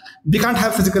us, we can't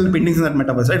have physical paintings in that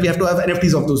metaverse, right? We have to have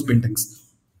NFTs of those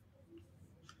paintings.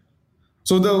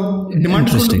 So the demand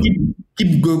is going to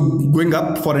keep going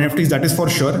up for NFTs, that is for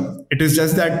sure. It is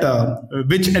just that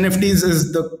which NFTs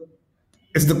is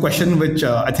the question, which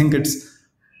I think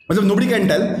nobody can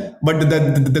tell, but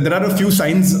there are a few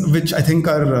signs which I think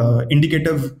are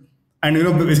indicative. And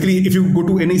basically, if you go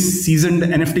to any seasoned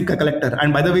NFT collector,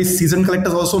 and by the way, seasoned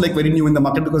collectors also like very new in the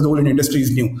market because the whole industry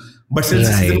is new. But still,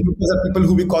 seasoned collectors are people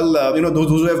who we call those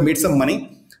who have made some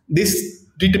money. They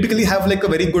typically have like a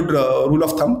very good rule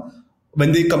of thumb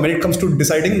when it comes to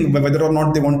deciding whether or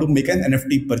not they want to make an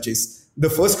NFT purchase.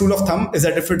 The first rule of thumb is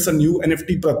that if it's a new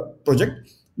NFT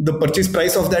project, the purchase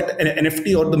price of that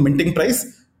NFT or the minting price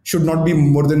should not be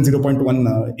more than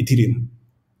 0.1 Ethereum.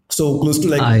 So close to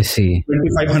like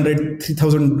 $2,500,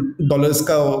 $3,000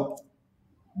 ka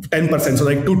 10%. So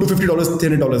like $250,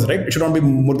 $300, right? It should not be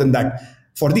more than that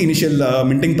for the initial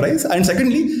minting price. And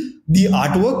secondly, the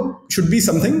artwork should be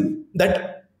something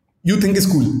that you think is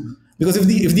cool. Because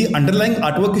if the underlying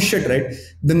artwork is shit, right,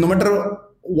 then no matter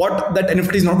what, that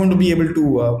NFT is not going to be able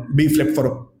to be flipped for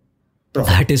a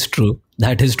profit. That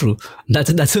is true.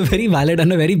 That's a very valid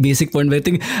and a very basic point. Where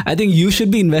I think you should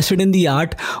be invested in the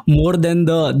art more than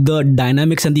the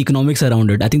dynamics and the economics around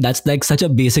it. I think that's like such a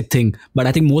basic thing, but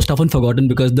I think most often forgotten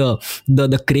because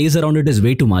the craze around it is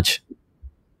way too much.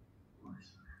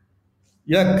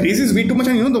 Yeah, craze is way too much,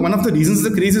 and one of the reasons the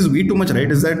craze is way too much, right,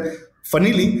 is that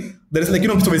funnily there is like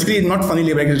so basically not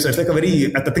funnily, right, it's like a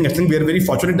very I think we are very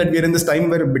fortunate that we are in this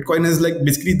time where Bitcoin is like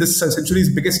basically this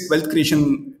century's biggest wealth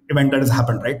creation event that has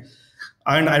happened, right?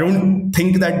 And I don't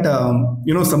think that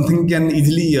something can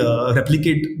easily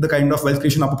replicate the kind of wealth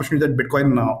creation opportunity that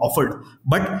Bitcoin offered.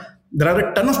 But there are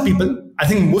a ton of people. I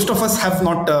think most of us have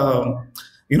not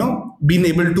been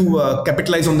able to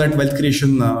capitalize on that wealth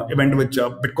creation event which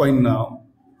Bitcoin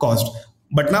caused.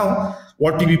 But now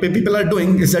what people are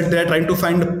doing is that they're trying to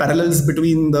find parallels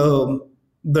between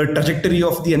the trajectory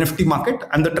of the NFT market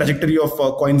and the trajectory of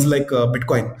coins like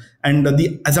Bitcoin. And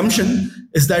the assumption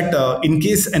is that in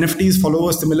case NFTs follow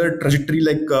a similar trajectory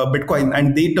like Bitcoin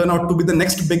and they turn out to be the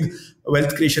next big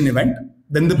wealth creation event,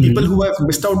 then the people who have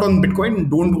missed out on Bitcoin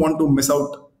don't want to miss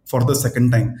out for the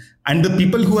second time. And the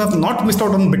people who have not missed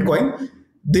out on Bitcoin,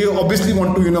 they obviously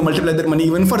want to multiply their money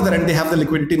even further, and they have the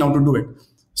liquidity now to do it.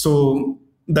 So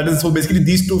basically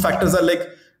these two factors are like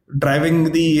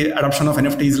driving the adoption of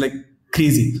NFTs like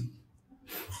crazy.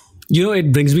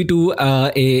 It brings me to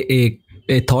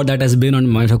a thought that has been on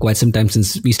my mind for quite some time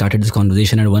since we started this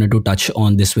conversation. I wanted to touch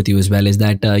on this with you as well, is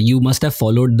that you must have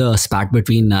followed the spat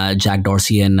between Jack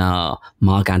Dorsey and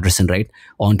Mark Andreessen, right,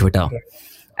 on Twitter. Okay.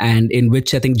 And in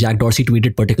which I think Jack Dorsey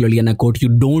tweeted particularly, and I quote, "You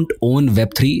don't own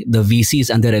Web3, the VCs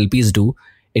and their LPs do.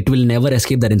 It will never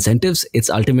escape their incentives. It's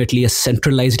ultimately a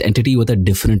centralized entity with a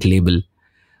different label."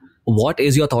 What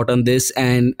is your thought on this?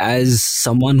 And as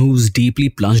someone who's deeply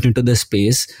plunged into this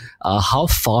space, how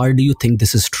far do you think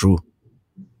this is true?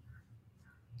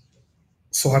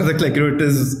 So Hardik, like it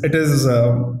is.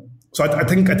 So I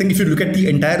think if you look at the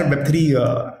entire Web3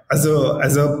 as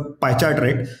a pie chart,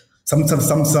 right?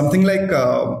 Something like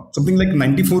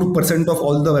 94% of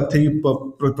all the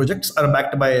Web3 projects are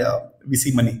backed by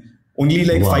VC money. Only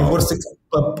like 5 or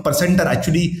 6% are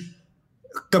actually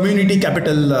community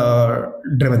capital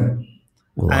driven.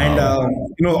 Wow. And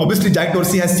obviously Jack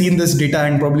Dorsey has seen this data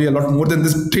and probably a lot more than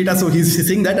this data, so he's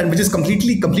saying that, and which is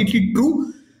completely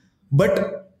true.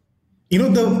 But it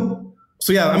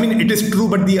is true,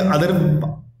 but the other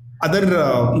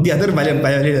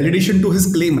validation to his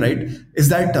claim, right, is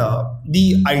that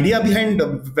the idea behind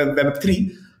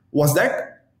Web3 was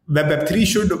that Web3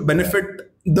 should benefit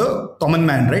the common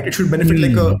man, right? It should benefit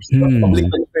like a public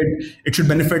benefit. It should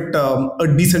benefit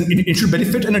it should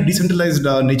benefit in a decentralized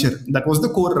nature. That was the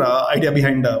core idea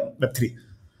behind Web3.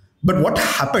 But what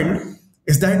happened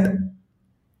is that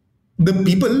the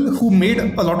people who made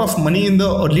a lot of money in the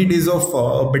early days of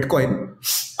Bitcoin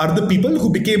are the people who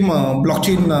became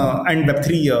blockchain and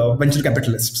Web3 venture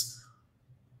capitalists.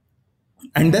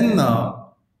 And then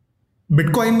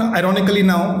Bitcoin, ironically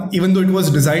now, even though it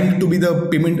was designed to be the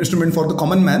payment instrument for the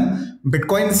common man,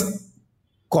 Bitcoin's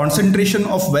concentration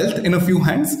of wealth in a few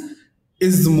hands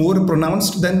is more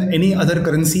pronounced than any other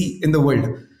currency in the world.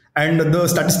 And the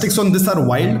statistics on this are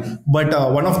wild, but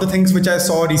one of the things which I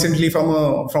saw recently from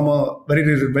a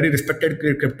very respected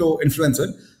crypto influencer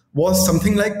was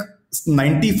something like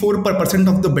 94%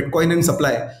 of the Bitcoin in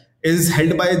supply is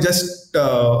held by just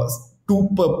 2%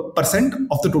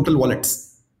 of the total wallets.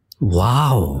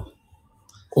 Wow!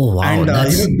 Oh wow! And that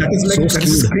is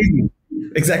crazy.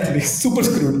 Exactly, super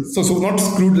screwed. So not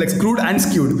screwed, like screwed and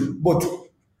skewed, both.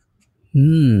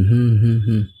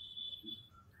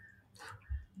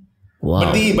 Wow.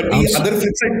 But the other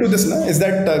flip side to this is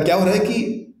that kya ho raha hai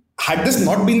ki had this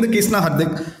not been the case na,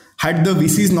 Hardik, had the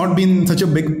VCs not been such a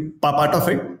big part of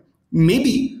it,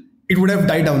 maybe it would have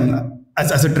died down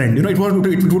as a trend. It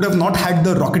would have not had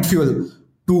the rocket fuel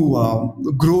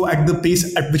to grow at the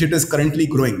pace at which it is currently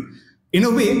growing. In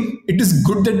a way, it is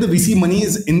good that the VC money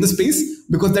is in the space,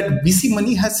 because that VC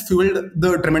money has fueled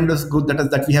the tremendous growth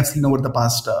that we have seen over the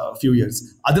past few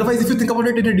years. Otherwise, if you think about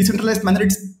it in a decentralized manner,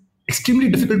 it's extremely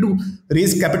difficult to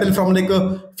raise capital from like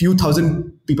a few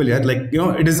thousand people here.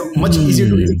 It is much easier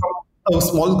to raise it from a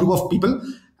small group of people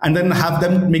and then have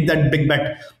them make that big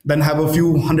bet than have a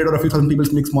few hundred or a few thousand people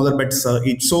make smaller bets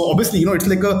each. So obviously, it's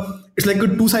like a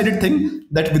two-sided thing,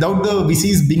 that without the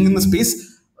VCs being in the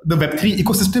space, the Web3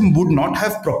 ecosystem would not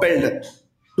have propelled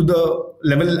to the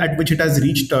level at which it has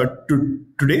reached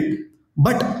today.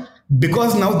 But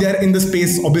because now they are in the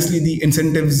space, obviously the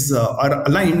incentives are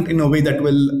aligned in a way that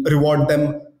will reward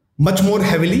them much more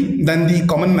heavily than the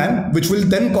common man, which will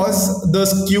then cause the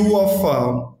skew of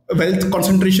wealth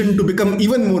concentration to become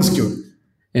even more skewed.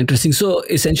 Interesting. So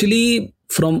essentially,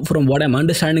 from what I'm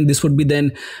understanding, this would be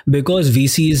then because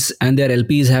VCs and their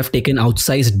LPs have taken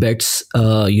outsized bets,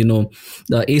 the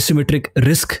asymmetric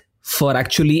risk for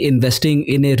actually investing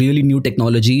in a really new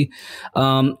technology.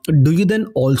 Do you then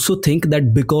also think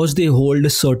that because they hold a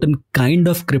certain kind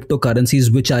of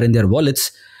cryptocurrencies which are in their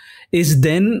wallets, is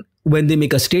then when they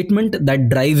make a statement that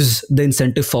drives the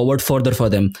incentive forward further for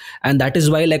them? And that is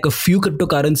why like a few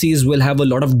cryptocurrencies will have a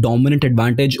lot of dominant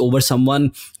advantage over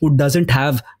someone who doesn't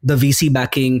have the VC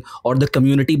backing or the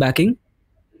community backing?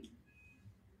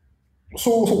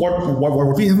 So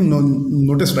what we have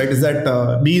noticed, right, is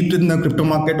that be it in the crypto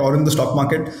market or in the stock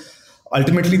market,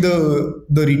 ultimately the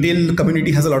retail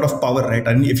community has a lot of power, right?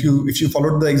 And if you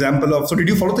followed the example of, so did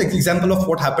you follow the example of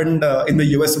what happened in the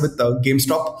US with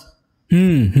GameStop?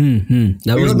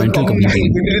 That was mental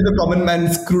communication. The common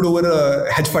man screwed over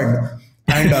a hedge fund,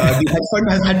 and the hedge fund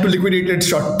has had to liquidate its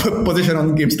short position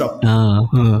on GameStop.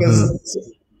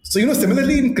 So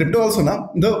similarly in crypto also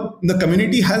now, the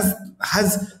community has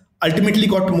ultimately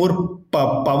got more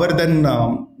power than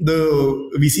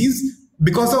the VCs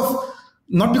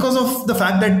not because of the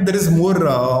fact that there is more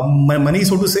money,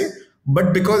 so to say,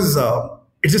 but because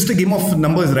it's just a game of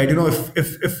numbers, right?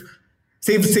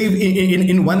 If say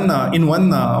in one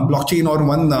blockchain or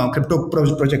one crypto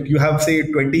project, you have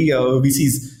say 20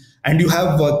 VCs and you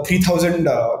have 3,000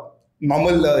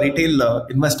 normal retail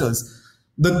investors.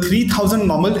 The 3,000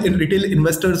 normal retail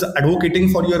investors advocating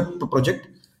for your project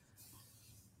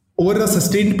over a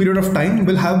sustained period of time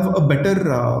will have a better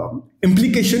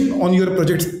implication on your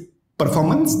project's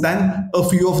performance than a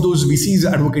few of those VCs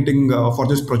advocating for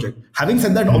this project. Having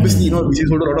said that, obviously, VCs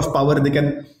hold a lot of power. They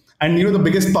can, and the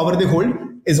biggest power they hold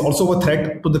is also a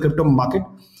threat to the crypto market.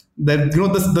 That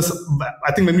this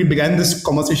I think when we began this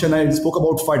conversation, I spoke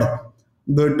about FUD,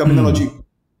 the terminology.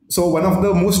 So one of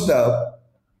the most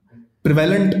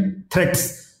prevalent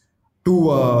threats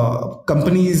to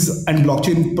companies and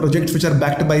blockchain projects which are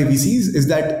backed by VCs is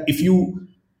that if you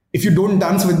don't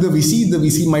dance with the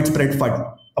VC might spread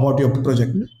FUD about your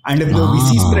project. And if the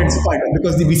VC spreads FUD,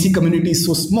 because the VC community is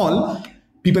so small,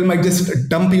 people might just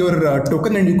dump your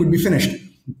token and you could be finished.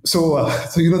 So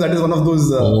that is one of those.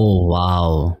 Oh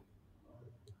wow!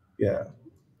 Yeah.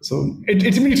 So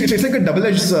it's like a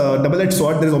double-edged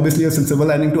sword. There is obviously a silver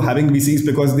lining to having VCs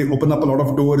because they open up a lot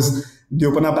of doors. They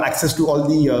open up access to all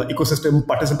the ecosystem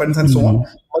participants and so on.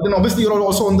 But then obviously you're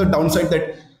also on the downside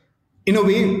that in a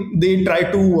way they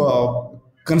try to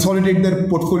consolidate their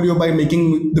portfolio by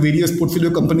making the various portfolio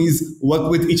companies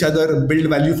work with each other, build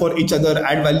value for each other,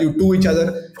 add value to each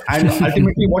other. And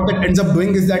ultimately what that ends up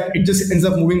doing is that it just ends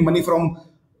up moving money from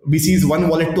VC's one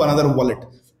wallet to another wallet.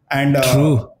 And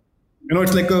True.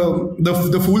 It's like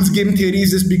the fool's game theory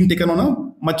is just being taken on a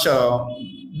much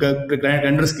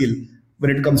grander scale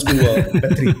when it comes to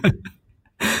Web3.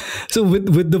 So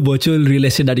with the virtual real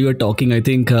estate that you were talking, I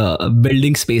think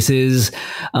building spaces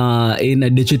in a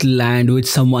digital land which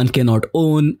someone cannot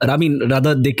own, I mean,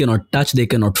 rather they cannot touch, they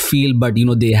cannot feel, but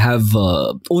they have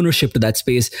ownership to that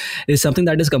space is something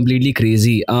that is completely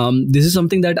crazy. This is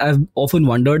something that I've often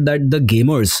wondered, that the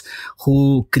gamers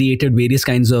who created various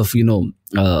kinds of,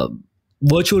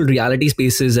 virtual reality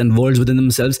spaces and worlds within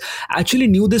themselves actually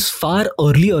knew this far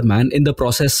earlier, man, in the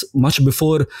process, much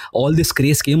before all this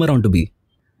craze came around to be.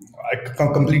 I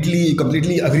completely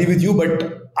agree with you,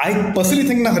 but I personally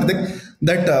think, Hardik,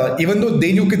 that even though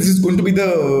they knew this is going to be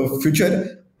the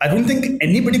future, I don't think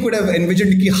anybody could have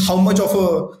envisioned how much of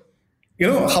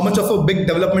a big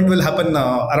development will happen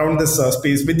around this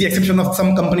space, with the exception of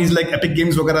some companies like Epic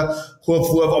Games, who have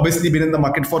obviously been in the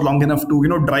market for long enough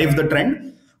to drive the trend.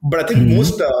 But I think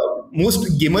most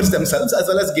gamers themselves, as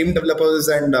well as game developers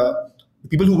and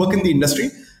people who work in the industry,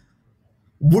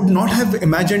 would not have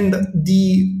imagined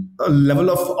the level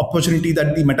of opportunity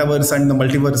that the metaverse and the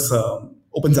multiverse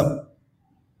opens up.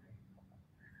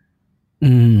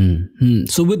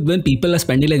 So when people are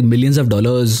spending like millions of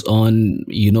dollars on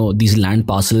these land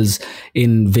parcels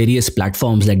in various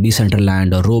platforms like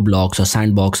Decentraland or Roblox or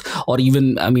Sandbox, or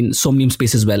even Somnium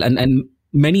Space as well, and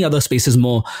many other spaces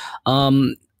more,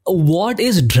 what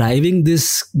is driving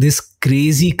this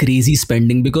crazy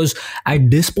spending? Because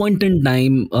at this point in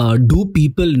time, do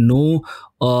people know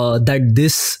that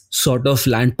this sort of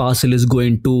land parcel is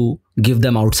going to give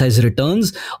them outsized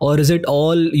returns, or is it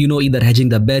all either hedging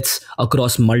the bets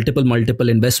across multiple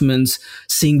investments,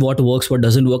 seeing what works, what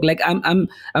doesn't work? Like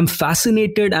I'm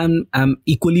fascinated, I'm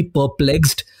equally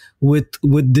perplexed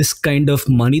with this kind of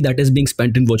money that is being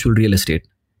spent in virtual real estate.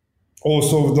 Oh,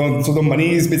 so the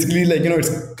money is basically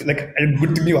it's like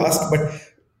good thing you asked, but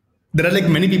there are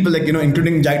many people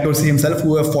including Jack Dorsey himself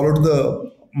who have followed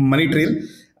the money trail,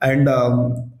 and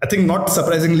I think not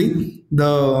surprisingly,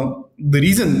 the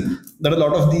reason that a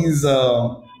lot of these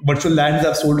virtual lands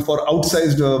have sold for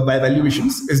outsized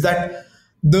valuations is that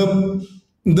the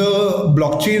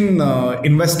blockchain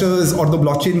investors or the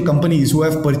blockchain companies who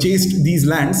have purchased these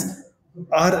lands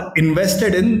are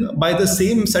invested in by the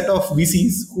same set of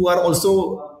VCs who are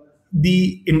also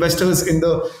the investors in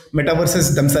the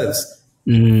metaverses themselves.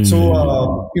 So,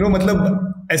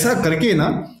 ऐसा करके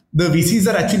ना, the VCs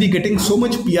are actually getting so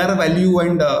much PR value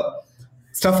and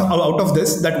stuff out of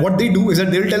this, that what they do is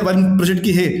that they will tell one project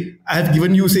ki, hey, I have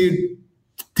given you say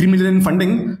 3 million in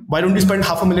funding. Why don't you spend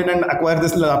 $500,000 and acquire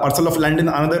this parcel of land in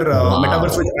another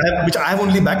metaverse which I have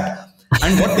only backed?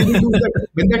 And what they will do is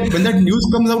that when that news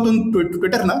comes out on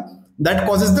Twitter, that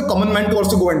causes the common man to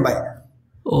also go and buy.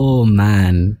 Oh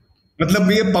man.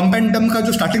 मतलब ये pump and dump का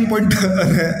जो starting point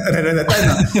रहता है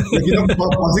ना,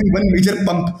 causing one major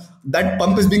pump, that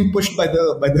pump is being pushed by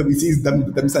the VCs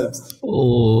themselves.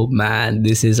 Oh man,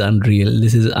 this is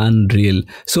unreal.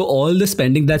 So all the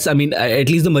spending that's, at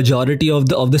least the majority of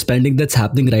the spending that's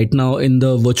happening right now in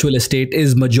the virtual estate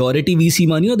is majority VC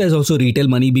money, or there's also retail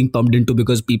money being pumped into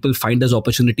because people find there's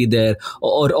opportunity there,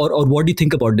 or what do you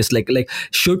think about this? Like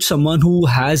should someone who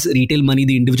has retail money,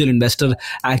 the individual investor,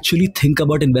 actually think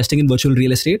about investing in virtual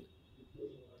real estate?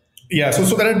 Yeah, so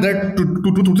there are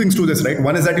two things to this, right?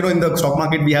 One is that in the stock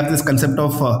market we have this concept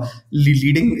of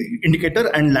leading indicator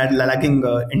and lagging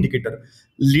indicator.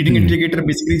 Leading indicator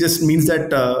basically just means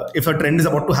that if a trend is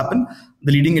about to happen,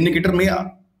 the leading indicator may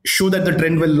show that the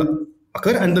trend will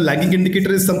occur, and the lagging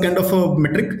indicator is some kind of a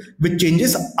metric which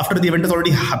changes after the event has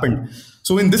already happened.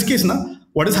 So in this case,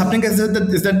 what is happening is that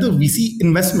the VC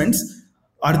investments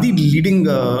are the leading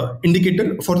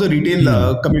indicator for the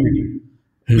retail community.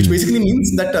 which basically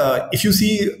means that if you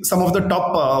see some of the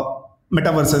top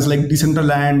metaverses like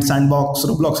Decentraland, Sandbox,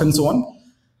 Roblox, and so on,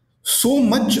 so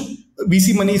much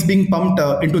VC money is being pumped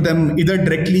into them either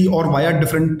directly or via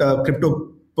different crypto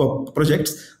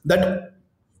projects that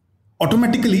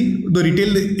automatically the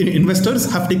retail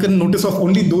investors have taken notice of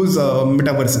only those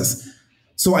metaverses.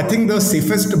 So I think the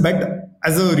safest bet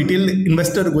as a retail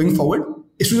investor going forward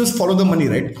is to just follow the money,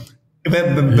 right?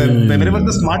 Wherever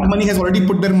the smart money has already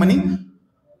put their money,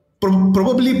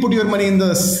 probably put your money in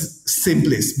the same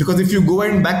place. Because if you go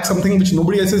and back something which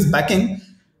nobody else is backing,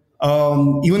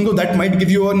 even though that might give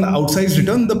you an outsized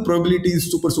return, the probability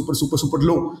is super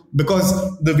low, because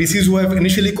the VCs who have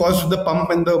initially caused the pump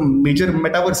and the major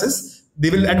metaverses, they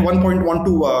will at one point want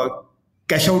to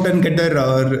cash out and get their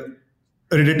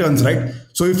returns, right?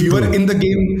 So if you are in the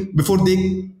game before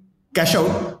they cash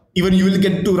out, even you will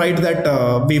get to ride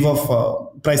that wave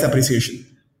of price appreciation.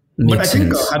 But I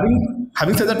think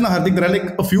having said that, now Hardik, there are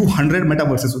like a few hundred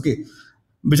metaverses, okay,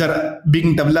 which are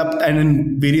being developed and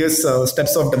in various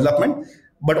steps of development.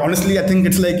 But honestly, I think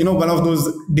it's like, one of those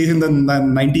days in the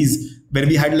 90s where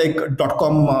we had like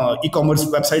 .com e-commerce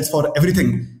websites for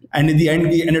everything. And in the end,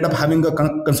 we ended up having a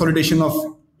consolidation of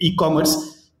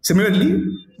e-commerce. Similarly,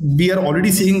 we are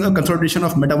already seeing a consolidation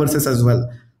of metaverses as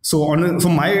well. So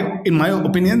in my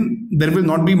opinion, there will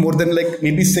not be more than like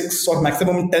maybe 6 or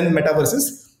maximum 10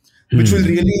 metaverses, which will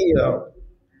really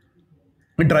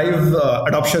drive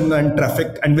adoption and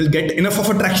traffic and will get enough of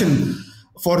a traction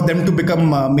for them to become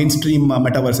mainstream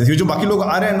metaverses. ये जो बाकी लोग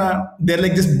आ रहे हैं ना, they're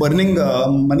like just burning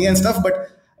money and stuff, but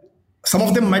some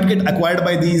of them might get acquired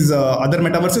by these other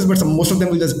metaverses, but most of them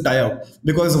will just die out,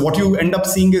 because what you end up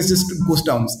seeing is just ghost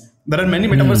towns. There are many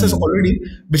metaverses already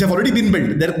which have already been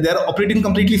built. They're operating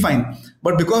completely fine,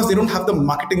 but because they don't have the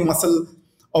marketing muscle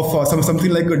of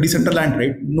something like a Decentraland,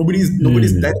 right? Nobody's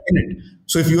there in it.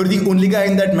 So if you're the only guy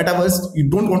in that metaverse, you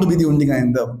don't want to be the only guy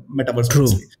in the metaverse.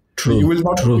 True. You will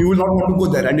not want to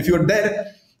go there. And if you're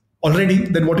there already,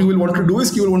 then what you will want to do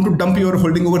is you will want to dump your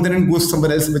holding over there and go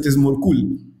somewhere else which is more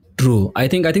cool. True. I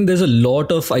think there's a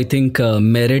lot of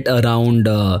merit around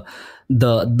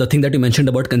the thing that you mentioned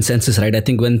about consensus, right? I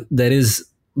think when there is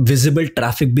visible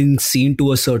traffic being seen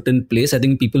to a certain place, I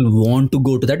think people want to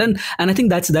go to that, and I think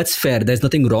that's fair. There's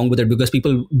nothing wrong with it, because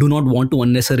people do not want to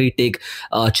unnecessarily take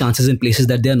chances in places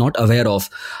that they are not aware of.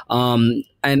 And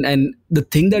the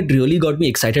thing that really got me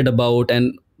excited about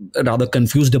and rather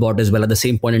confused about as well at the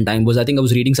same point in time was, I think I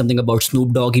was reading something about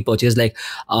Snoop Dogg. He purchased like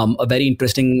a very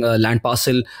interesting land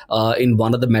parcel in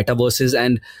one of the metaverses,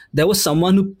 and there was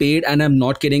someone who paid, and I'm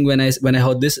not kidding when I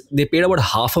heard this, they paid about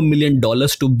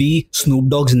 $500,000 to be Snoop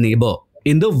Dogg's neighbor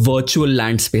in the virtual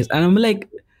land space. And I'm like,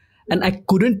 and I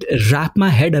couldn't wrap my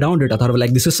head around it. I thought,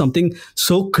 like, this is something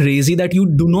so crazy that you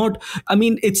do not, I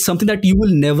mean, it's something that you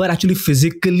will never actually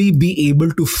physically be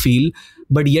able to feel,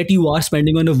 but yet you are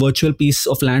spending on a virtual piece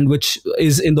of land, which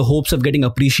is in the hopes of getting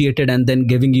appreciated and then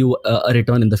giving you a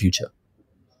return in the future.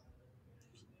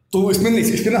 So I think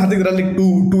there are like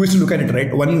two ways to look at it,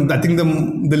 right? One, I think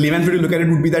the layman's way to look at it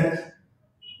would be that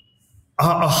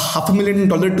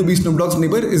 $500,000 to be Snoop Dogg's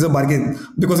neighbor is a bargain,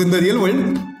 because in the real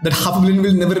world, that $500,000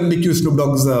 will never make you Snoop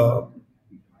Dogg's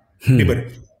neighbor.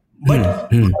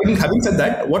 But having said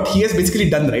that, what he has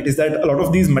basically done, right, is that a lot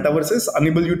of these metaverses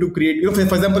enable you to create, for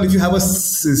example, if you have a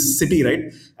city,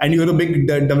 right, and you're a big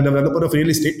developer of real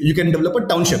estate, you can develop a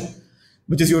township,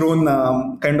 which is your own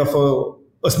kind of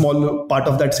a small part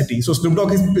of that city. So Snoop Dogg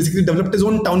has basically developed his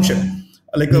own township,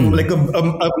 like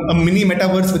a mini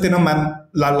metaverse within a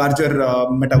larger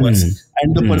metaverse.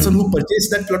 And the person who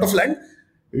purchased that plot of land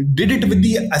did it with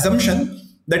the assumption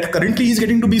that currently he's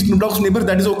getting to be Snoop Dogg's neighbor.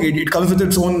 That is okay. It comes with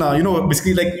its own,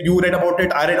 basically like you read about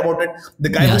it, I read about it. The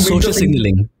guy who social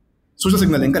signaling. Social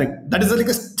signaling, correct. That is like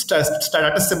a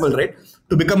status symbol, right,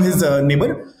 to become his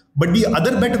neighbor. But the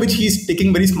other bet which he's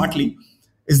taking very smartly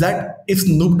is that if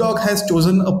Snoop Dogg has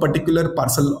chosen a particular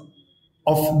parcel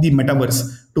of the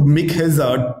metaverse to make his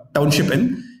township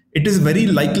in, it is very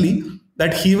likely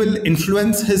that he will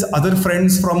influence his other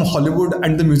friends from Hollywood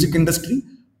and the music industry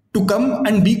to come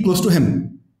and be close to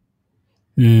him.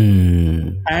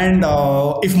 And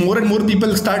if more and more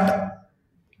people start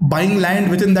buying land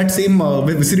within that same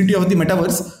vicinity of the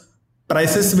metaverse,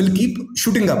 prices will keep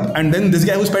shooting up. And then this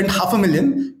guy who spent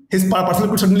 $500,000, his parcel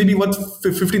could suddenly be worth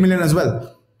 50 million as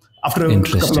well after a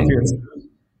couple of years.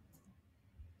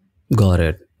 Got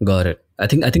it. I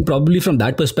think probably from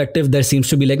that perspective, there seems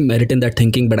to be like merit in that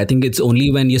thinking, but I think it's only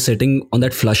when you're sitting on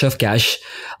that flush of cash,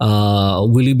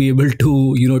 will you be able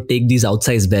to, take these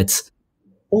outsized bets.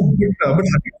 Oh, but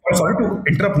sorry to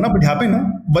interrupt, but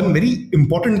one very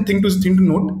important thing to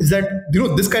note is that,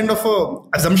 this kind of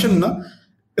assumption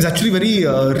is actually very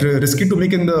risky to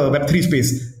make in the Web3 space.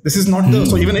 This is not the,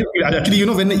 so even actually,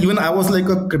 when even I was like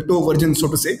a crypto virgin, so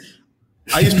to say,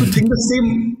 I used to think the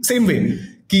same way.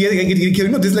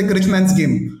 This is like a rich man's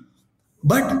game.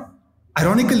 But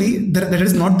ironically, that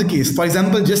is not the case. For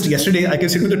example, just yesterday, I can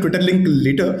send you the Twitter link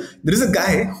later. There is a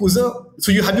guy who's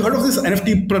have you heard of this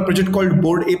NFT project called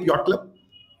Bored Ape Yacht Club?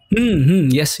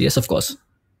 Yes, of course.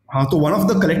 So one of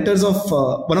the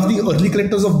early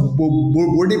collectors of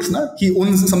bored apes, he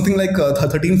owns something like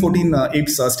 13, 14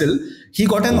 apes still. He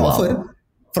got an offer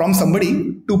from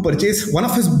somebody to purchase one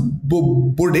of his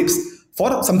bored apes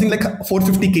for something like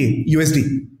 450k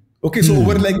USD. Okay, so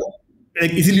over like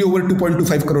easily over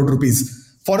 2.25 crore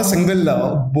rupees for a single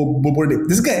bored ape.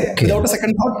 This guy, without a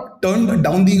second thought, turned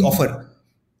down the offer.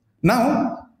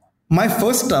 Now, my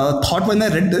first thought when I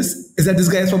read this is that this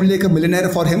guy is probably like a millionaire.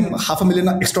 For him,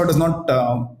 $500,000 extra does not,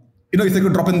 it's like a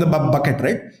drop in the bucket,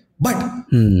 right? But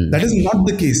that is not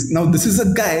the case. Now, this is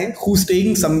a guy who's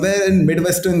staying somewhere in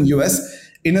Midwestern US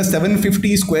in a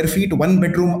 750 square feet,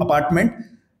 1-bedroom apartment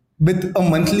with a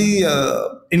monthly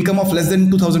income of less than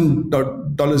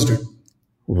 $2,000, dude.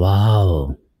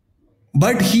 Wow.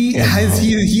 But he has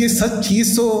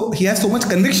so much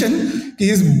conviction.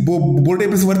 His bored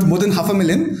ape is worth more than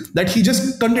 $500,000 that he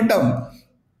just turned it down.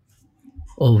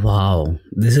 Oh wow,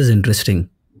 this is interesting.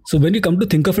 So when you come to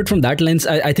think of it from that lens,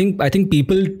 I think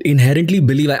people inherently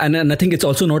believe, and I think it's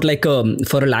also not like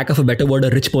for a lack of a better word, a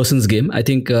rich person's game. I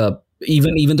think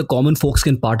even the common folks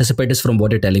can participate, is from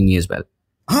what you're telling me as well.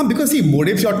 Because see, Bored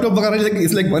Ape Yacht Club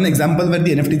is like one example where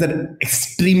the NFTs are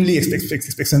extremely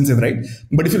expensive, right?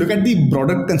 But if you look at the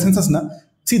broader consensus,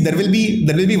 see, there will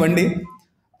be one day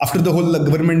after the whole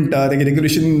government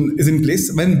regulation is in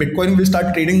place when Bitcoin will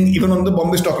start trading even on the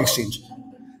Bombay Stock Exchange.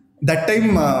 That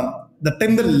time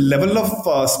the level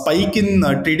of spike in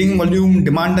trading volume,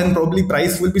 demand, and probably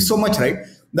price will be so much, right?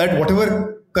 That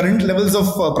whatever current levels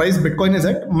of price Bitcoin is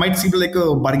at might seem like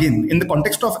a bargain. In the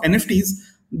context of NFTs,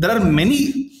 there are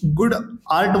many good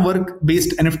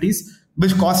artwork-based NFTs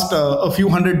which cost a few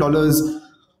 $100s,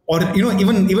 or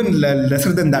even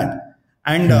lesser than that.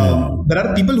 And there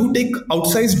are people who take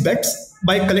outsized bets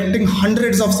by collecting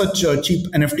hundreds of such cheap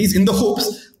NFTs in the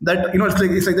hopes that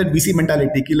it's like that VC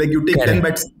mentality. Like you take 10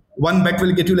 bets, one bet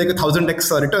will get you like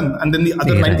 1,000x return, and then the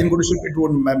other 9 can go to shit. It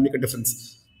won't make a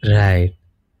difference. Right.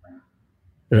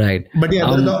 But yeah,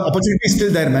 the opportunity is still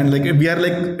there, man. Like we are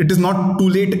like, it is not too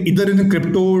late either in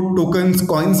crypto tokens,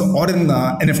 coins, or in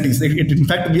NFTs. In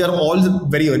fact, we are all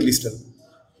very early still.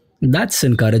 That's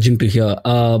encouraging to hear.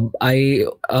 I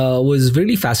was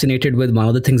really fascinated with one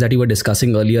of the things that you were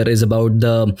discussing earlier is about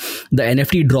the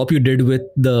NFT drop you did with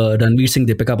the Ranveer Singh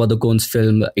Deepika Padukone's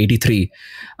film 83.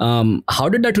 How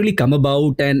did that really come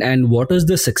about, and what was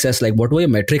the success like? What were your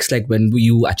metrics like when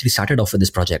you actually started off with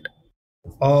this project?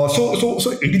 So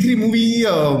 83 movie,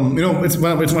 it's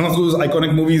one of those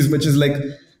iconic movies which is like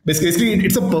basically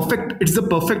it's a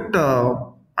perfect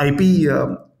IP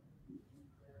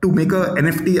to make a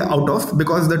NFT out of,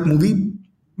 because that movie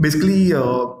basically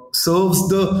serves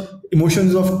the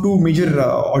emotions of two major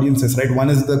audiences, right? One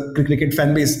is the cricket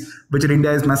fan base, which in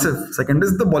India is massive. Second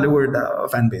is the Bollywood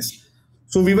fan base.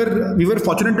 So we were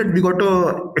fortunate that we got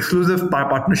a exclusive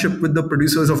partnership with the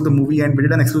producers of the movie, and we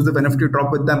did an exclusive NFT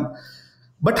drop with them.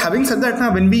 But having said that,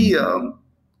 now when we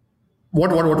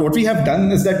what we have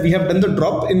done is that we have done the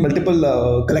drop in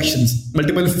multiple collections,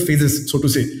 multiple phases, so to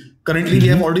say. Currently, we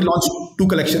have already launched 2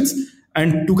 collections,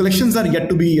 and 2 collections are yet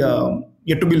to be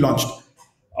launched.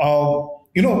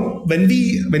 When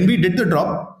we did the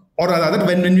drop, or rather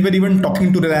when we were even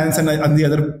talking to Reliance and the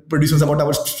other producers about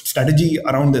our strategy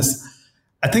around this,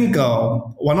 I think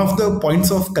one of the points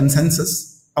of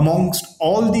consensus amongst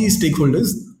all the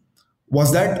stakeholders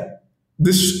was that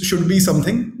this should be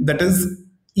something that is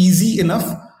easy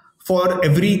enough for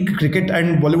every cricket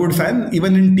and Bollywood fan,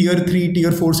 even in tier 3,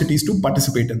 tier 4 cities, to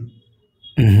participate in.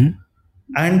 Mm-hmm.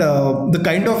 And the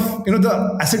kind of,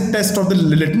 the acid test or the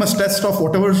litmus test of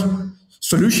whatever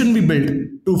solution we built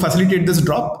to facilitate this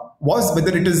drop was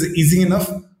whether it is easy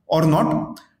enough or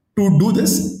not to do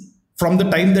this from the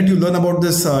time that you learn about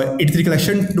this 83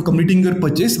 collection to completing your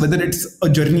purchase, whether it's a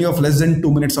journey of less than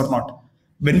 2 minutes or not.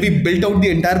 When we built out the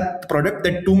entire product,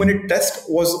 that 2-minute test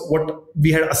was what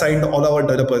we had assigned all our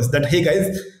developers. That, hey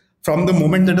guys, from the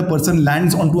moment that a person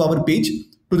lands onto our page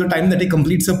to the time that he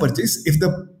completes a purchase, if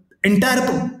the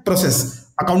entire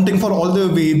process, accounting for all the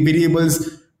variables,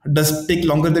 does take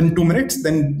longer than 2 minutes,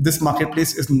 then this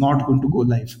marketplace is not going to go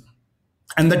live.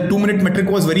 And that 2-minute metric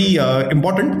was very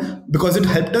important because it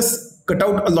helped us cut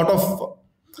out a lot of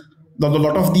a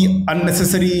lot of the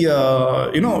unnecessary,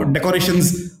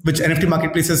 decorations which NFT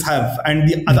marketplaces have. And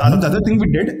the other thing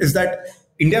we did is that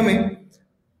India mein,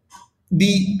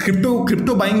 the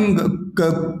crypto buying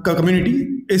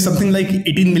community is something like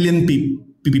 18 million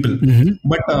people.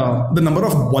 But the number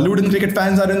of Bollywood and cricket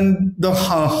fans are in the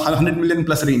 100 million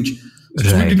plus range.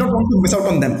 So we did not want to miss out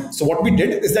on them. So what we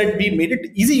did is that we made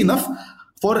it easy enough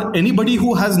for anybody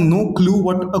who has no clue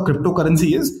what a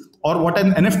cryptocurrency is or what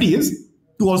an NFT is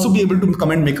to also be able to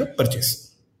come and make a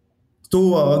purchase.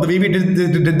 So the way we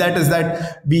did that is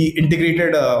that we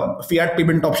integrated fiat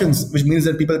payment options, which means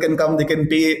that people can come, they can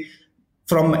pay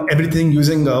from everything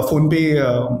using PhonePe,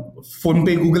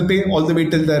 Google Pay, all the way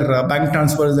till their bank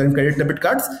transfers and credit debit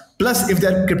cards. Plus, if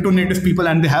they're crypto native people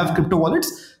and they have crypto wallets,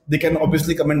 they can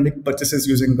obviously come and make purchases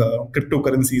using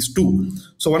cryptocurrencies too.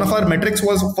 So one of our metrics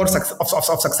was for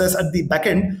success at the back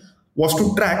end was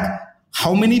to track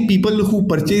how many people who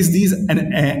purchase these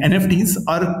NFTs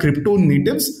are crypto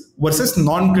natives versus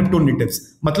non-crypto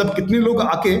natives. Matlab, kitne log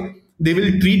aake, they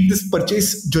will treat this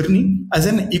purchase journey as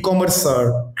an e-commerce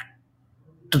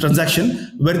transaction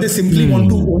where they simply want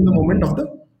to own the moment of the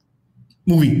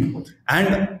movie.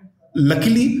 And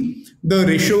luckily, the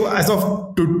ratio as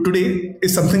of today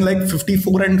is something like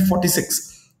 54 and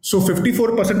 46. So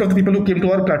 54% of the people who came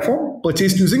to our platform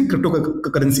purchased using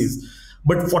cryptocurrencies,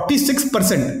 but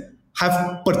 46%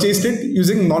 have purchased it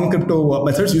using non-crypto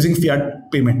methods, using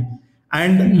fiat payment.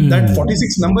 And that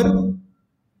 46 number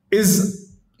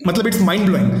is, it's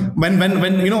mind-blowing. When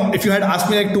if you had asked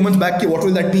me like 2 months back, what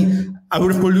will that be? I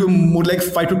would have told you more like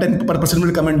 5 to 10%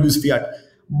 will come and use fiat.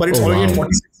 But it's already at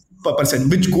 46%,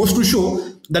 which goes to show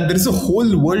that there is a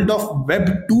whole world of Web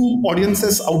 2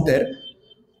 audiences out there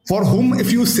for whom,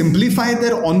 if you simplify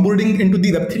their onboarding into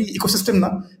the Web 3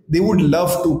 ecosystem, they would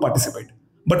love to participate.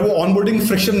 But वो onboarding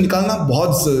friction निकालना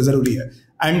बहुत ज़रूरी है.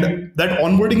 And that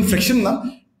onboarding friction,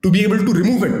 to be able to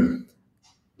remove it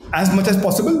as much as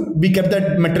possible, we kept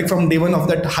that metric from day one of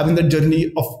that having that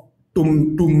journey of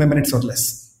 2 minutes or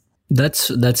less. That's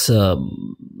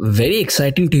very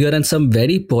exciting to hear, and some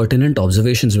very pertinent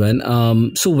observations.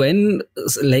 So when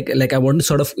I want to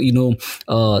sort of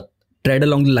tread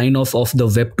along the line of the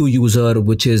Web 2 user,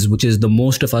 which is the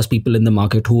most of us people in the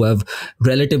market who have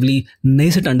relatively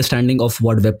nascent understanding of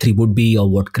what Web 3 would be or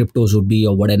what cryptos would be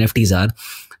or what NFTs are.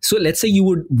 So let's say you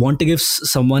would want to give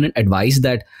someone an advice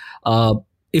that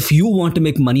if you want to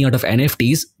make money out of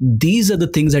NFTs, these are the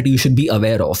things that you should be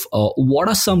aware of. What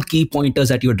are some key pointers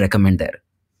that you would recommend there?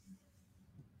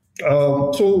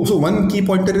 So one key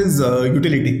pointer is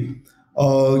utility.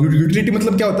 Utility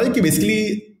मतलब क्या होता है कि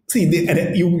basically see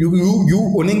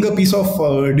you owning a piece of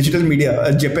digital media,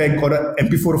 a JPEG or a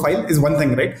MP4 file is one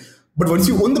thing, right? But once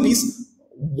you own the piece,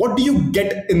 what do you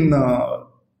get in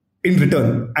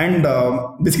return? And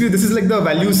basically this is like the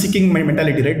value seeking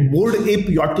mentality, right? Bored Ape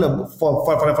Yacht Club,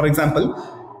 for example,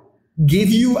 gave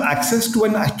you access to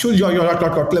an actual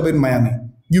yacht club in Miami.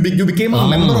 You became a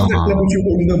member of that club if you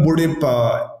own the Bored Ape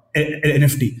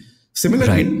NFT.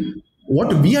 Similarly,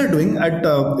 what we are doing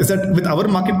is that with our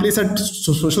marketplace at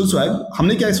Social Swag,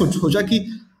 हमने क्या सोचा कि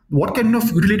what kind of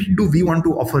utility do we want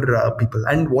to offer people?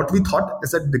 And what we thought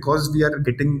is that because we are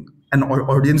getting an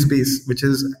audience base which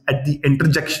is at the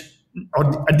intersection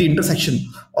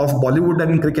of Bollywood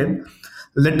and cricket,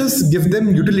 let us give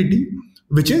them utility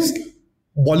which is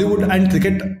Bollywood and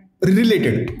cricket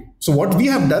related. So what we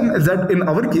have done is that in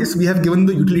our case, we have given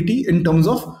the utility in terms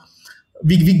of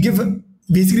we have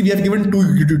given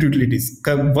 2 utilities.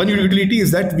 One utility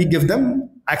is that we give them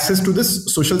access to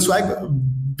this Social Swag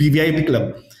VIP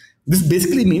club. This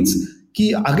basically means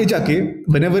कि आगे जाके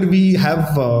whenever we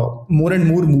have more and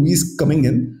more movies coming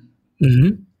in,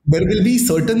 there will be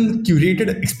certain curated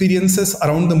experiences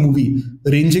around the movie,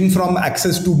 ranging from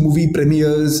access to movie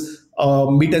premieres,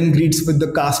 meet and greets with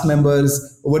the cast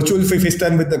members, virtual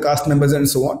FaceTime with the cast members, and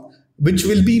so on, which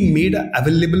will be made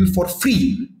available for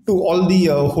free to all the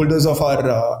holders of our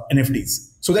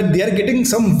NFTs, so that they are getting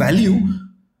some value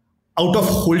out of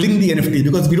holding the NFT,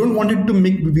 because we don't want it to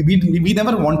make, we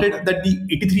never wanted that the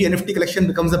 83 NFT collection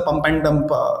becomes a pump and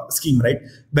dump scheme, right?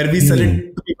 Where we sell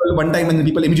it to people one time and then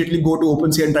people immediately go to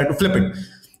OpenSea and try to flip it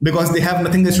because they have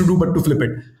nothing else to do but to flip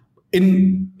it.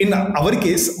 In our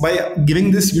case, by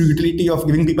giving this utility of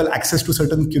giving people access to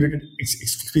certain curated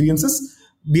experiences,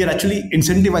 we are actually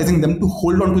incentivizing them to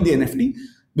hold on to the NFT,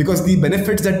 because the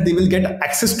benefits that they will get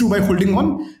access to by holding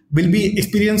on will be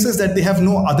experiences that they have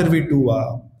no other way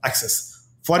to access.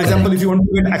 For example, if you want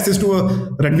to get access to a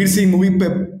Ranveer Singh movie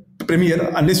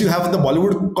premiere, unless you have the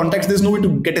Bollywood contacts, there's no way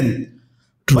to get in.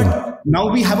 True. But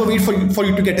now we have a way for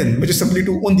you to get in, which is simply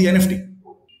to own the NFT.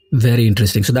 Very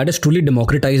interesting. So that has truly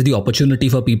democratized the opportunity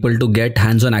for people to get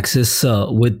hands-on access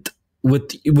with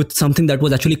something that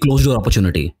was actually closed door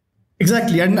opportunity.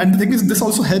 Exactly, and the thing is, this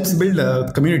also helps build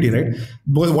a community, right?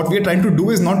 Because what we are trying to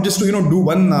do is not just to do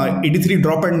one 83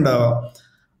 drop and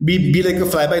be like a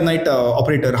fly-by-night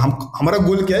operator. Hamara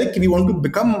goal kya hai? We want to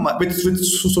become with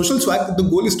Social Swag. The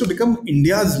goal is to become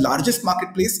India's largest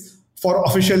marketplace for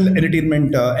official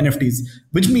entertainment NFTs,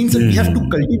 which means that we have to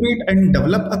cultivate and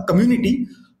develop a community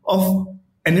of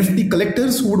NFT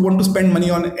collectors who would want to spend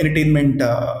money on entertainment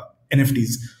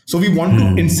NFTs. So we want to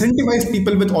incentivize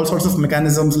people with all sorts of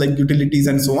mechanisms like utilities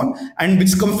and so on. And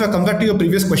which comes back to your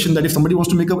previous question, that if somebody wants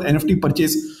to make an NFT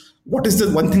purchase, what is the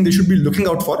one thing they should be looking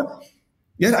out for?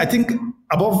 Yeah, I think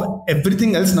above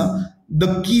everything else now,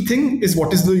 the key thing is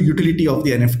what is the utility of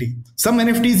the NFT. Some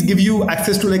NFTs give you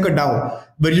access to like a DAO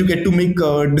where you get to make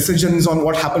decisions on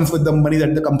what happens with the money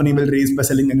that the company will raise by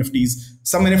selling NFTs.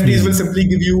 Some NFTs will simply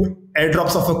give you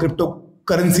airdrops of a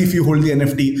cryptocurrency if you hold the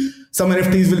NFT. Some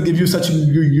NFTs will give you such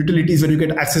utilities where you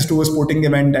get access to a sporting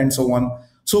event and so on.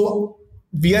 So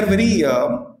we are very...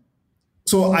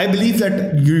 So I believe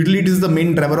that utility is the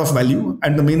main driver of value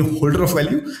and the main holder of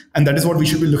value, and that is what we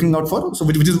should be looking out for. So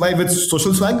which is why with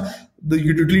Social Swag, the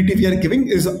utility we are giving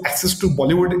is access to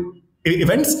Bollywood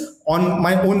events on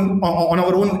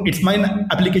our own It's Mine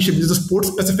application, which is a sports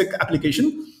specific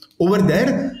application. Over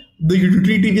there, the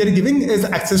utility we are giving is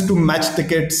access to match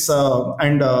tickets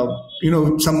and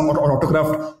some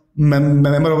autographed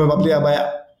memorabilia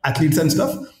by athletes and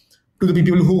stuff to the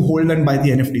people who hold and buy the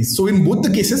NFTs. So in both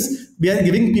the cases, we are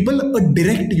giving people a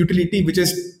direct utility which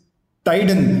is tied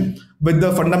in with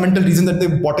the fundamental reason that they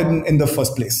bought in the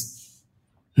first place.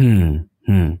 I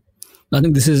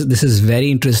think this is very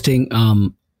interesting.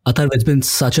 Atharv, it's been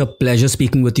such a pleasure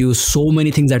speaking with you. So many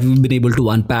things that we've been able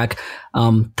to unpack.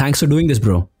 Thanks for doing this,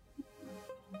 bro.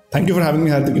 Thank you for having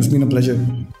me, Hardik. It's been a pleasure.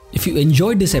 If you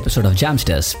enjoyed this episode of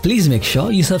Jamsters, please make sure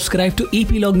you subscribe to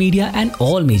Epilogue Media and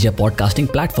all major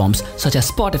podcasting platforms such as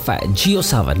Spotify,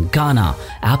 JioSaavn, Gaana,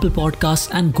 Apple Podcasts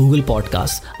and Google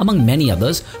Podcasts, among many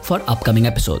others, for upcoming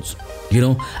episodes.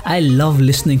 I love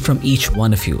listening from each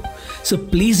one of you. So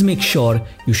please make sure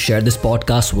you share this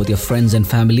podcast with your friends and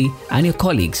family and your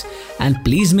colleagues. And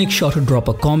please make sure to drop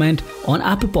a comment on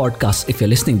Apple Podcasts if you're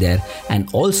listening there. And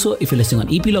also, if you're listening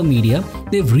on Epilogue Media,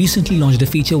 they've recently launched a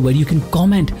feature where you can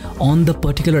comment on the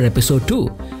particular episode too.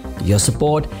 Your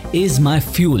support is my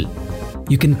fuel.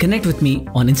 You can connect with me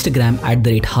on Instagram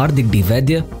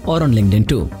 @HardikDVaidya or on LinkedIn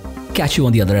too. Catch you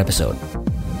on the other episode.